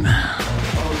Pentagon.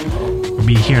 We'll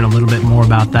be hearing a little bit more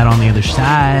about that on the other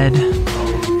side.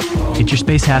 Get your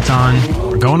space hats on.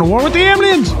 We're going to war with the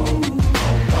aliens.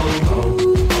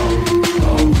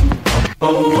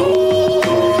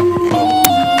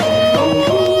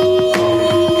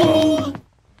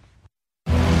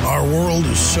 Our world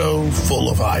is so full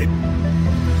of hype.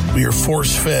 We are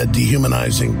force-fed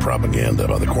dehumanizing propaganda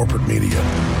by the corporate media,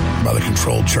 by the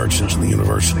controlled churches and the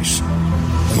universities.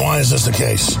 And why is this the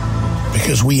case?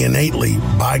 Because we innately,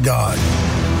 by God,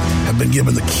 have been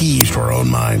given the keys to our own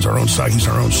minds, our own psyches,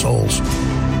 our own souls.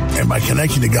 And by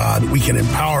connecting to God, we can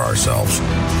empower ourselves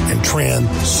and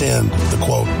transcend the,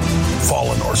 quote,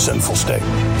 fallen or sinful state.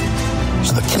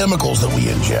 So the chemicals that we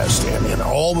ingest and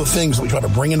all the things that we try to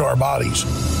bring into our bodies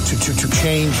to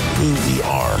change who we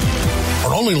are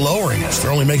only lowering us.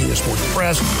 They're only making us more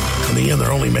depressed. In the end,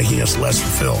 they're only making us less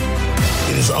fulfilled.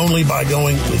 It is only by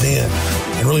going within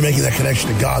and really making that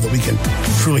connection to God that we can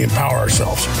truly empower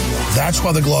ourselves. That's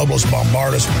why the globalists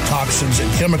bombard us with toxins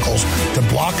and chemicals to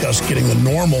block us getting the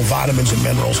normal vitamins and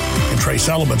minerals and trace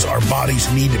elements our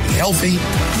bodies need to be healthy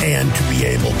and to be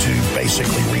able to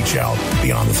basically reach out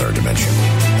beyond the third dimension.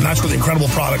 And that's where the incredible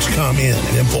products come in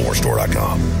at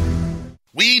InfoWarsStore.com.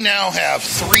 We now have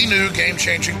 3 new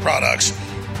game-changing products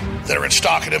that are in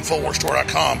stock at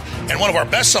InfoWarsStore.com. And one of our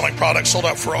best-selling products sold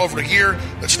out for over a year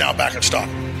that's now back in stock.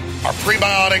 Our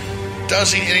prebiotic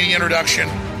doesn't need any introduction.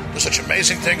 Does such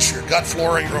amazing things for your gut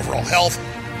flora, your overall health.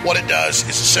 What it does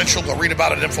is essential. Go read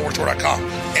about it at InfoWarsStore.com.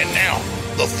 And now,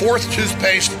 the 4th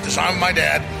toothpaste designed by my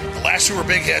dad. The last 2 were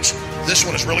big hits. This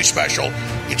one is really special.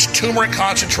 It's turmeric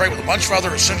concentrate with a bunch of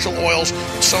other essential oils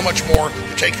and so much more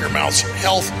to take your mouth's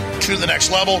health to the next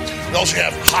level. We also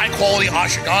have high-quality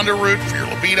ashwagandha root for your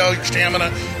libido, your stamina,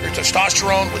 your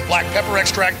testosterone with black pepper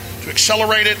extract to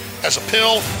accelerate it as a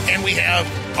pill. And we have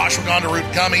ashwagandha root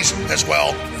gummies as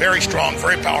well. Very strong,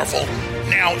 very powerful.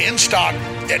 Now in stock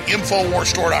at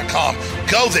InfoWarsStore.com.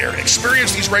 Go there,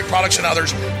 experience these great products and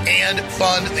others, and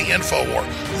fund the InfoWar.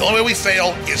 The only way we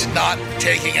fail is not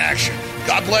taking action.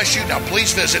 God bless you. Now,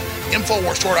 please visit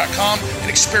InfoWarsStore.com and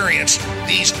experience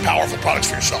these powerful products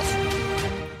for yourself.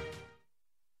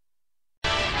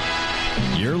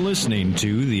 You're listening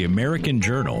to The American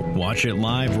Journal. Watch it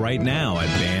live right now at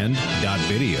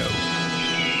band.video.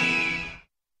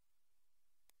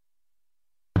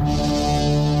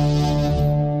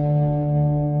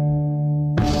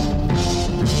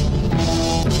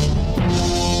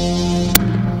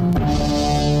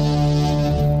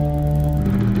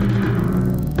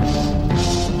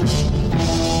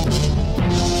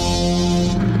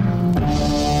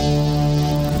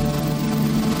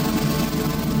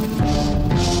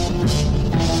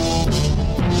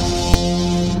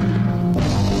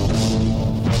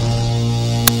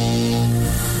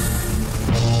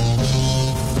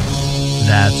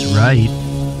 That's right.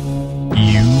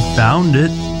 You found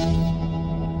it.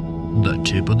 The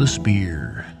tip of the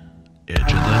spear. Edge of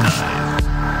the knife.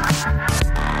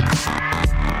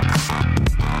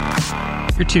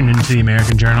 You're tuned into the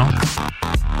American Journal.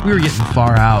 We were getting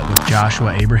far out with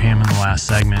Joshua Abraham in the last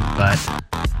segment, but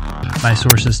my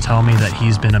sources tell me that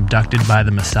he's been abducted by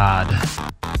the Mossad.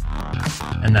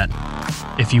 And that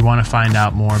if you want to find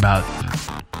out more about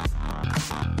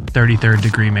 33rd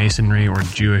degree masonry or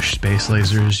Jewish space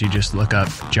lasers, you just look up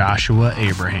Joshua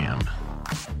Abraham.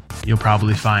 You'll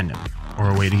probably find him, or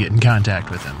a way to get in contact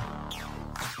with him.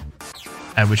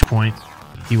 At which point,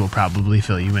 he will probably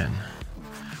fill you in.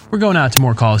 We're going out to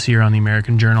more calls here on the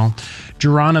American Journal.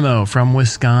 Geronimo from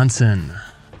Wisconsin.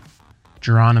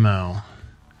 Geronimo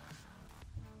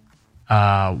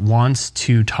wants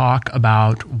to talk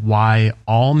about why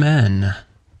all men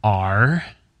are...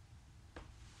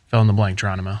 Fill in the blank,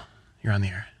 Geronimo. You're on the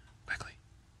air. Quickly.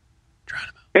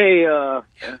 Geronimo. Hey,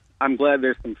 I'm glad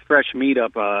there's some fresh meat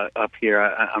up here.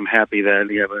 I'm happy that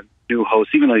you have a new host,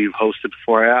 even though you've hosted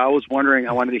before. I was wondering,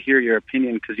 I wanted to hear your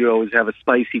opinion, because you always have a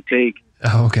spicy take.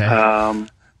 Oh, okay.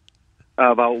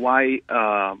 About why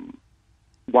I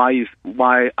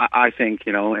think,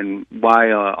 and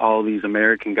why all these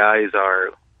American guys are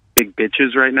big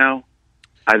bitches right now.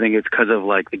 I think it's because of,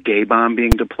 like, the gay bomb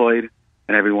being deployed.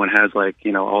 And everyone has, like, a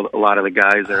lot of the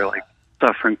guys that are, like,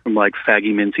 suffering from, like,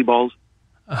 faggy mincy balls.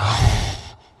 Oh,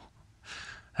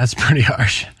 that's pretty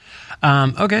harsh.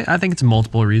 Okay, I think it's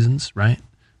multiple reasons, right?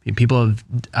 People have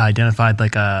identified,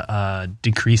 like, a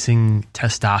decreasing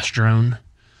testosterone.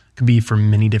 Could be for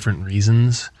many different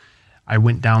reasons. I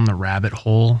went down the rabbit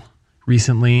hole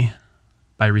recently.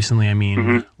 By recently, I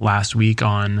mean last week,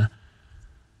 on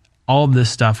all of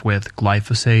this stuff with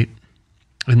glyphosate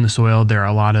in the soil. There are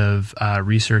a lot of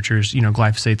researchers,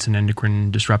 glyphosate's an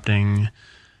endocrine disrupting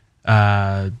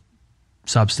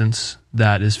substance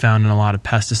that is found in a lot of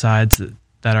pesticides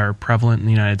that are prevalent in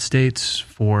the United States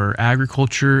for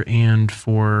agriculture and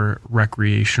for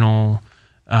recreational,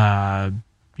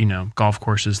 golf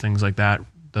courses, things like that,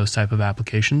 those type of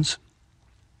applications.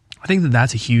 I think that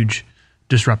that's a huge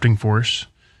disrupting force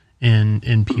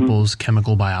in people's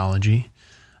chemical biology.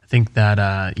 I think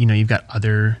that, you've got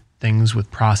other things with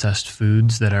processed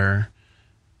foods that are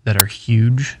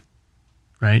huge,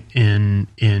 right? In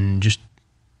just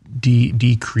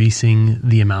decreasing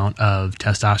the amount of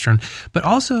testosterone, but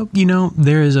also,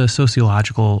 there is a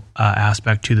sociological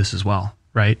aspect to this as well,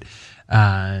 right?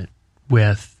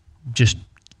 With just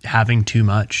having too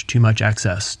much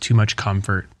excess, too much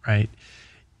comfort, right?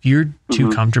 If you're too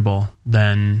comfortable,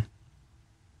 then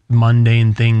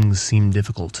mundane things seem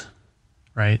difficult,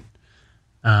 right?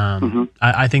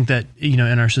 I think that,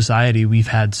 in our society, we've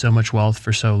had so much wealth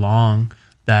for so long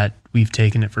that we've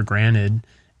taken it for granted,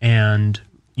 and,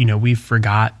 we've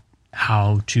forgot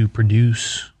how to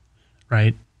produce,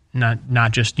 right?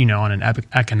 Not just, on an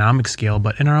economic scale,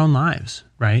 but in our own lives,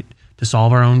 right? To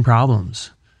solve our own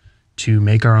problems, to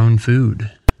make our own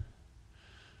food.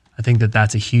 I think that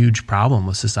that's a huge problem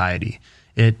with society.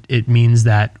 It means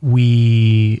that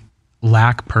we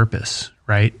lack purpose,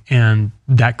 right? And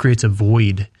that creates a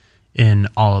void in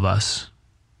all of us,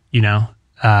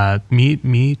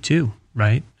 me too,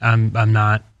 right? I'm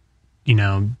not,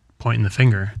 pointing the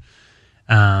finger.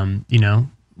 When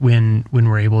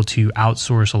we're able to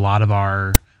outsource a lot of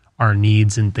our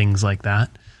needs and things like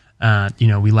that,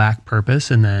 we lack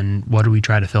purpose. And then what do we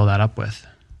try to fill that up with?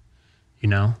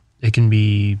 It can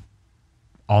be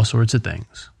all sorts of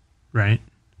things, right?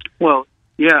 Well,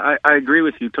 yeah, I agree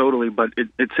with you totally, but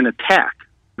it's an attack.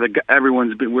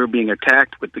 We're being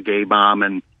attacked with the gay bomb,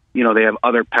 and they have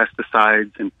other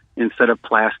pesticides, and instead of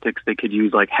plastics, they could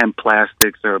use like hemp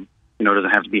plastics, or it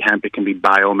doesn't have to be hemp; it can be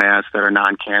biomass that are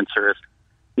non-cancerous.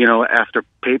 After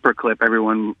Paperclip,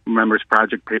 everyone remembers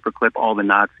Project Paperclip, all the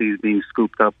Nazis being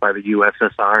scooped up by the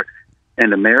USSR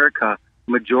and America.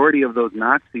 majority of those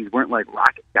Nazis weren't like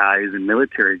rocket guys and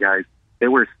military guys. They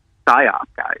were psyop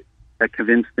guys that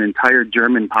convinced the entire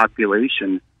German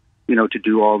population, to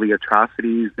do all the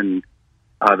atrocities and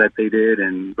that they did,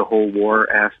 and the whole war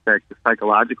aspect, the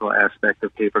psychological aspect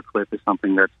of Paperclip is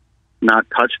something that's not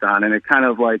touched on, and it kind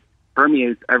of like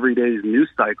permeates every day's news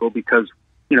cycle because,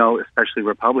 especially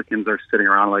Republicans are sitting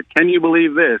around like, can you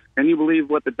believe this? Can you believe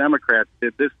what the Democrats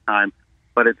did this time?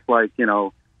 But it's like,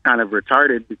 kind of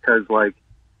retarded because like,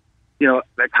 the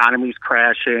economy's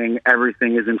crashing,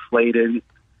 everything is inflated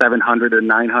 700 or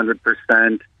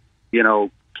 900%,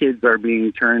 kids are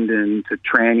being turned into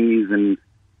trannies and,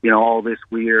 all this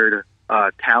weird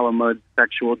Talmud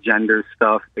sexual gender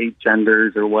stuff, 8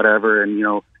 genders or whatever. And,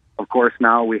 of course,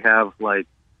 now we have like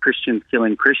Christians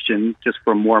killing Christians just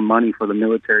for more money for the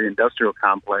military industrial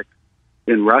complex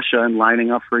in Russia and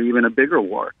lining up for even a bigger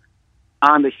war.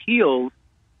 On the heels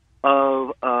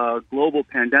of a global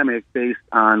pandemic based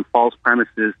on false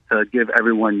premises to give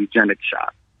everyone eugenic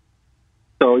shots.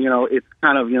 So, it's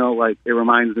kind of, like it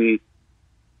reminds me,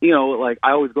 like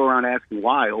I always go around asking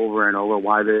why over and over,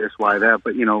 why this, why that.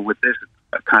 But, with this,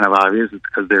 it's kind of obvious. It's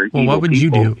because they're evil what would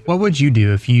people. you do? What would you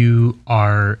do if you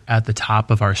are at the top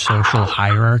of our social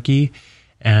hierarchy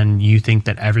and you think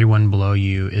that everyone below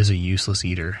you is a useless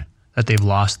eater, that they've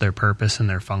lost their purpose and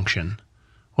their function?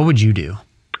 What would you do?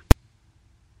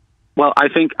 Well, I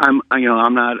think I'm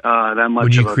not that much.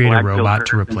 Would you of a create a black robot pill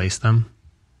to replace them?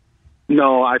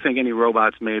 No, I think any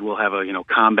robots made will have a,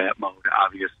 combat mode,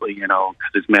 obviously, because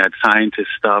it's mad scientist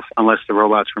stuff, unless the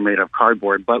robots were made of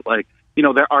cardboard. But, like,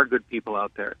 there are good people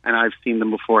out there, and I've seen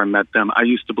them before and met them. I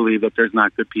used to believe that there's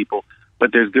not good people,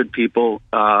 but there's good people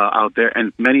out there,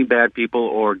 and many bad people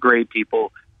or gray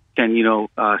people can,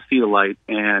 see the light,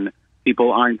 and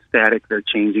people aren't static. They're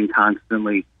changing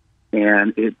constantly,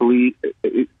 and it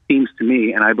seems to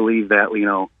me, and I believe that,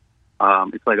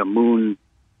 it's like a moon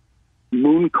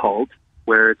cult,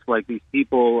 where it's like these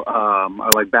people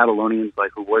are like Babylonians,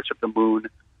 like who worship the moon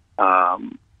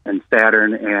and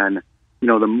Saturn, and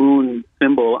the moon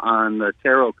symbol on the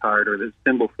tarot card or the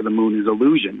symbol for the moon is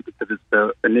illusion because it's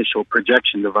the initial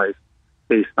projection device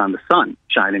based on the sun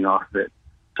shining off of it.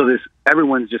 So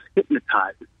everyone's just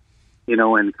hypnotized,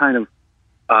 and kind of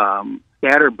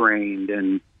scatterbrained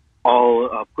and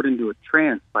all put into a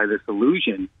trance by this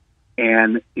illusion.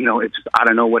 And, it's just, I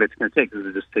don't know what it's going to take. Because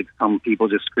it just takes some people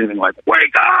just screaming like,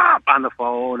 wake up on the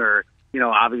phone. Or,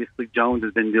 obviously Jones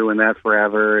has been doing that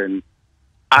forever. And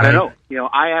I don't know.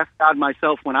 I asked God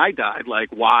myself when I died, like,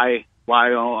 why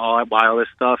all this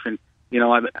stuff? And,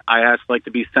 I asked like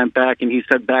to be sent back. And he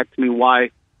said back to me,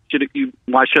 why should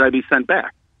I be sent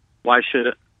back? Why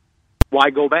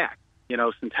go back?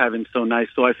 Since heaven's so nice.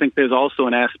 So I think there's also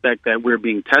an aspect that we're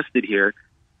being tested here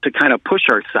to kind of push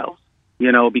ourselves.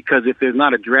 Because if there's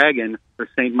not a dragon for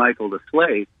St. Michael to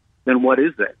slay, then what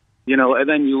is it? And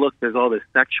then you look, there's all this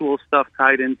sexual stuff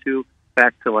tied into,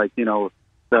 back to like, the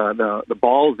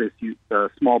balls issue,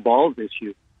 the small balls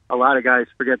issue. A lot of guys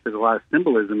forget there's a lot of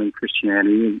symbolism in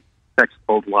Christianity, and sex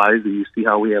both lies, and you see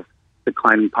how we have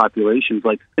declining populations.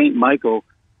 Like St. Michael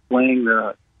slaying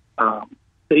the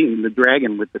Satan, the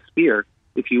dragon with the spear.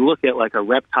 If you look at like a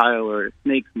reptile or a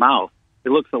snake's mouth, it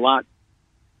looks a lot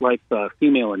like the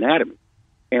female anatomy.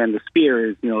 And the spear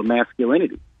is,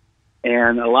 masculinity.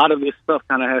 And a lot of this stuff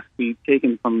kind of has to be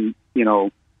taken from,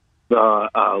 the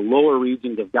lower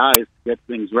regions of guys to get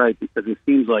things right, because it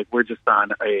seems like we're just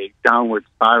on a downward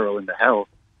spiral into hell,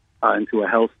 into a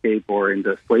hellscape or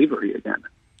into slavery again.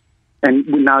 And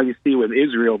now you see with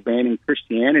Israel banning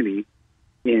Christianity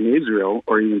in Israel,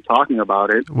 or even talking about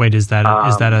it. Wait, is that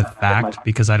a fact?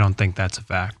 Because I don't think that's a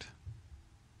fact.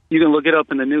 You can look it up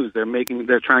in the news.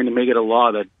 They're trying to make it a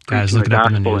law that guys, look it up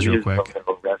in the news real quick.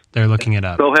 They're looking it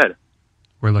up. Go ahead.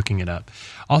 We're looking it up.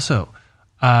 Also,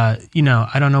 I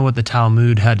don't know what the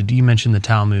Talmud had to do. You mentioned the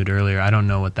Talmud earlier. I don't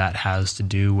know what that has to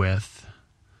do with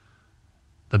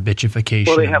the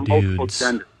bitchification they have of multiple dudes.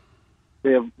 Genders.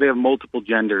 They have multiple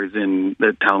genders in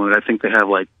the Talmud. I think they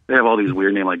have all these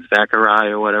weird names like Zechariah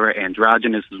or whatever.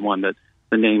 Androgynous is one that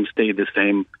the name stayed the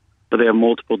same. But they have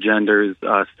multiple genders,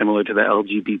 similar to the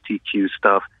LGBTQ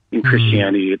stuff. In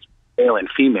Christianity, it's male and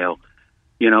female.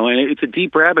 And it's a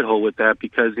deep rabbit hole with that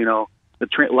because, a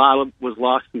lot was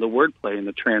lost in the wordplay in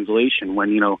the translation.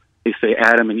 When, they say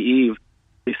Adam and Eve,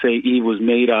 they say Eve was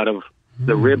made out of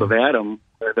the rib of Adam.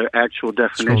 Where the actual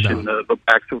definition, the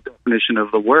actual definition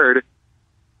of the word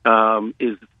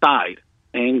is side,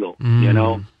 angle,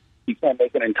 You can't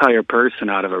make an entire person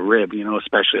out of a rib,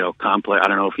 especially how complex. I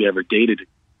don't know if you ever dated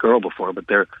girl before, but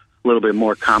they're a little bit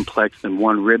more complex than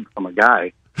one rib from a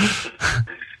guy.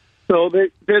 So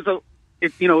there's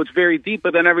it's very deep,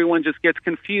 but then everyone just gets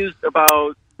confused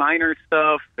about minor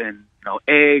stuff and,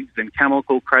 eggs and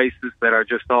chemical crises that are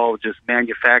just all just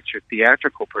manufactured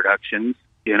theatrical productions,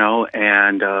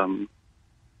 and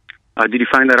did you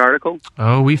find that article?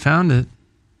 Oh, we found it.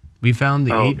 We found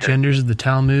the 8 genders of the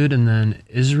Talmud, and then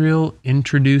Israel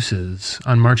introduces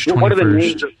on March 21st. What are the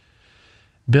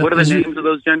names names of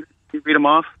those genders? Can you read them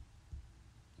off?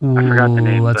 I forgot the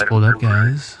names. Let's pull it up,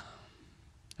 guys.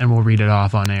 And we'll read it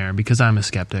off on air because I'm a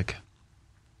skeptic.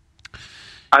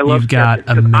 You've got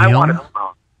a male.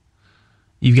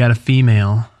 You've got a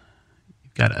female.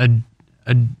 You've got a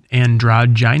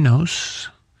androgynous,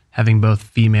 having both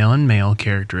female and male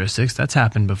characteristics. That's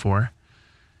happened before.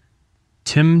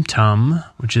 Timtum,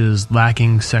 which is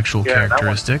lacking sexual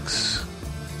characteristics.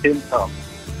 Timtum,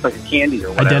 like a candy or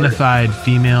whatever. Identified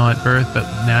female at birth, but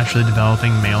naturally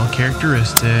developing male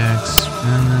characteristics.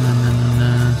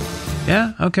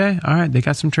 Yeah, okay, all right. They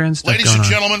got some trans stuff Ladies going and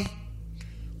on. gentlemen,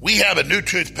 we have a new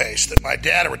toothpaste that my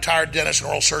dad, a retired dentist and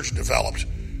oral surgeon, developed.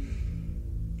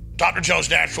 Dr. Jones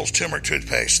Naturals turmeric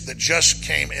toothpaste that just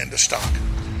came into stock.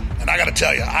 And I got to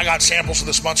tell you, I got samples of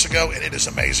this months ago, and it is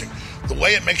amazing. The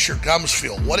way it makes your gums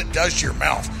feel, what it does to your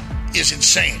mouth, is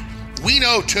insane. We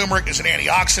know turmeric is an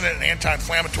antioxidant and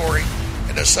anti-inflammatory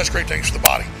and does such great things for the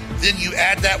body. Then you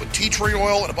add that with tea tree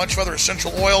oil and a bunch of other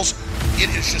essential oils.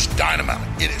 It is just dynamite.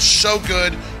 It is so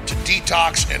good to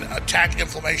detox and attack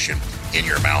inflammation in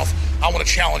your mouth. I want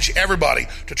to challenge everybody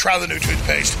to try the new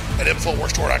toothpaste at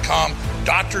InfoWarsStore.com.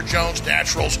 Dr. Jones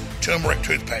Naturals Turmeric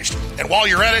Toothpaste. And while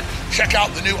you're at it, check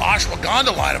out the new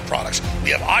ashwagandha line of products.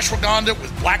 We have ashwagandha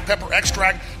with black pepper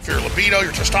extract for your libido,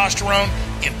 your testosterone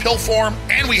in pill form.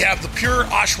 And we have the pure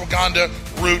ashwagandha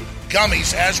root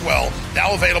gummies as well,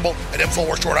 now available at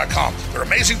InfoWarsStore.com. They're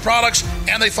amazing products,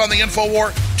 and they fund the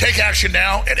InfoWar. Take action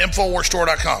now at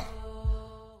InfoWarsStore.com.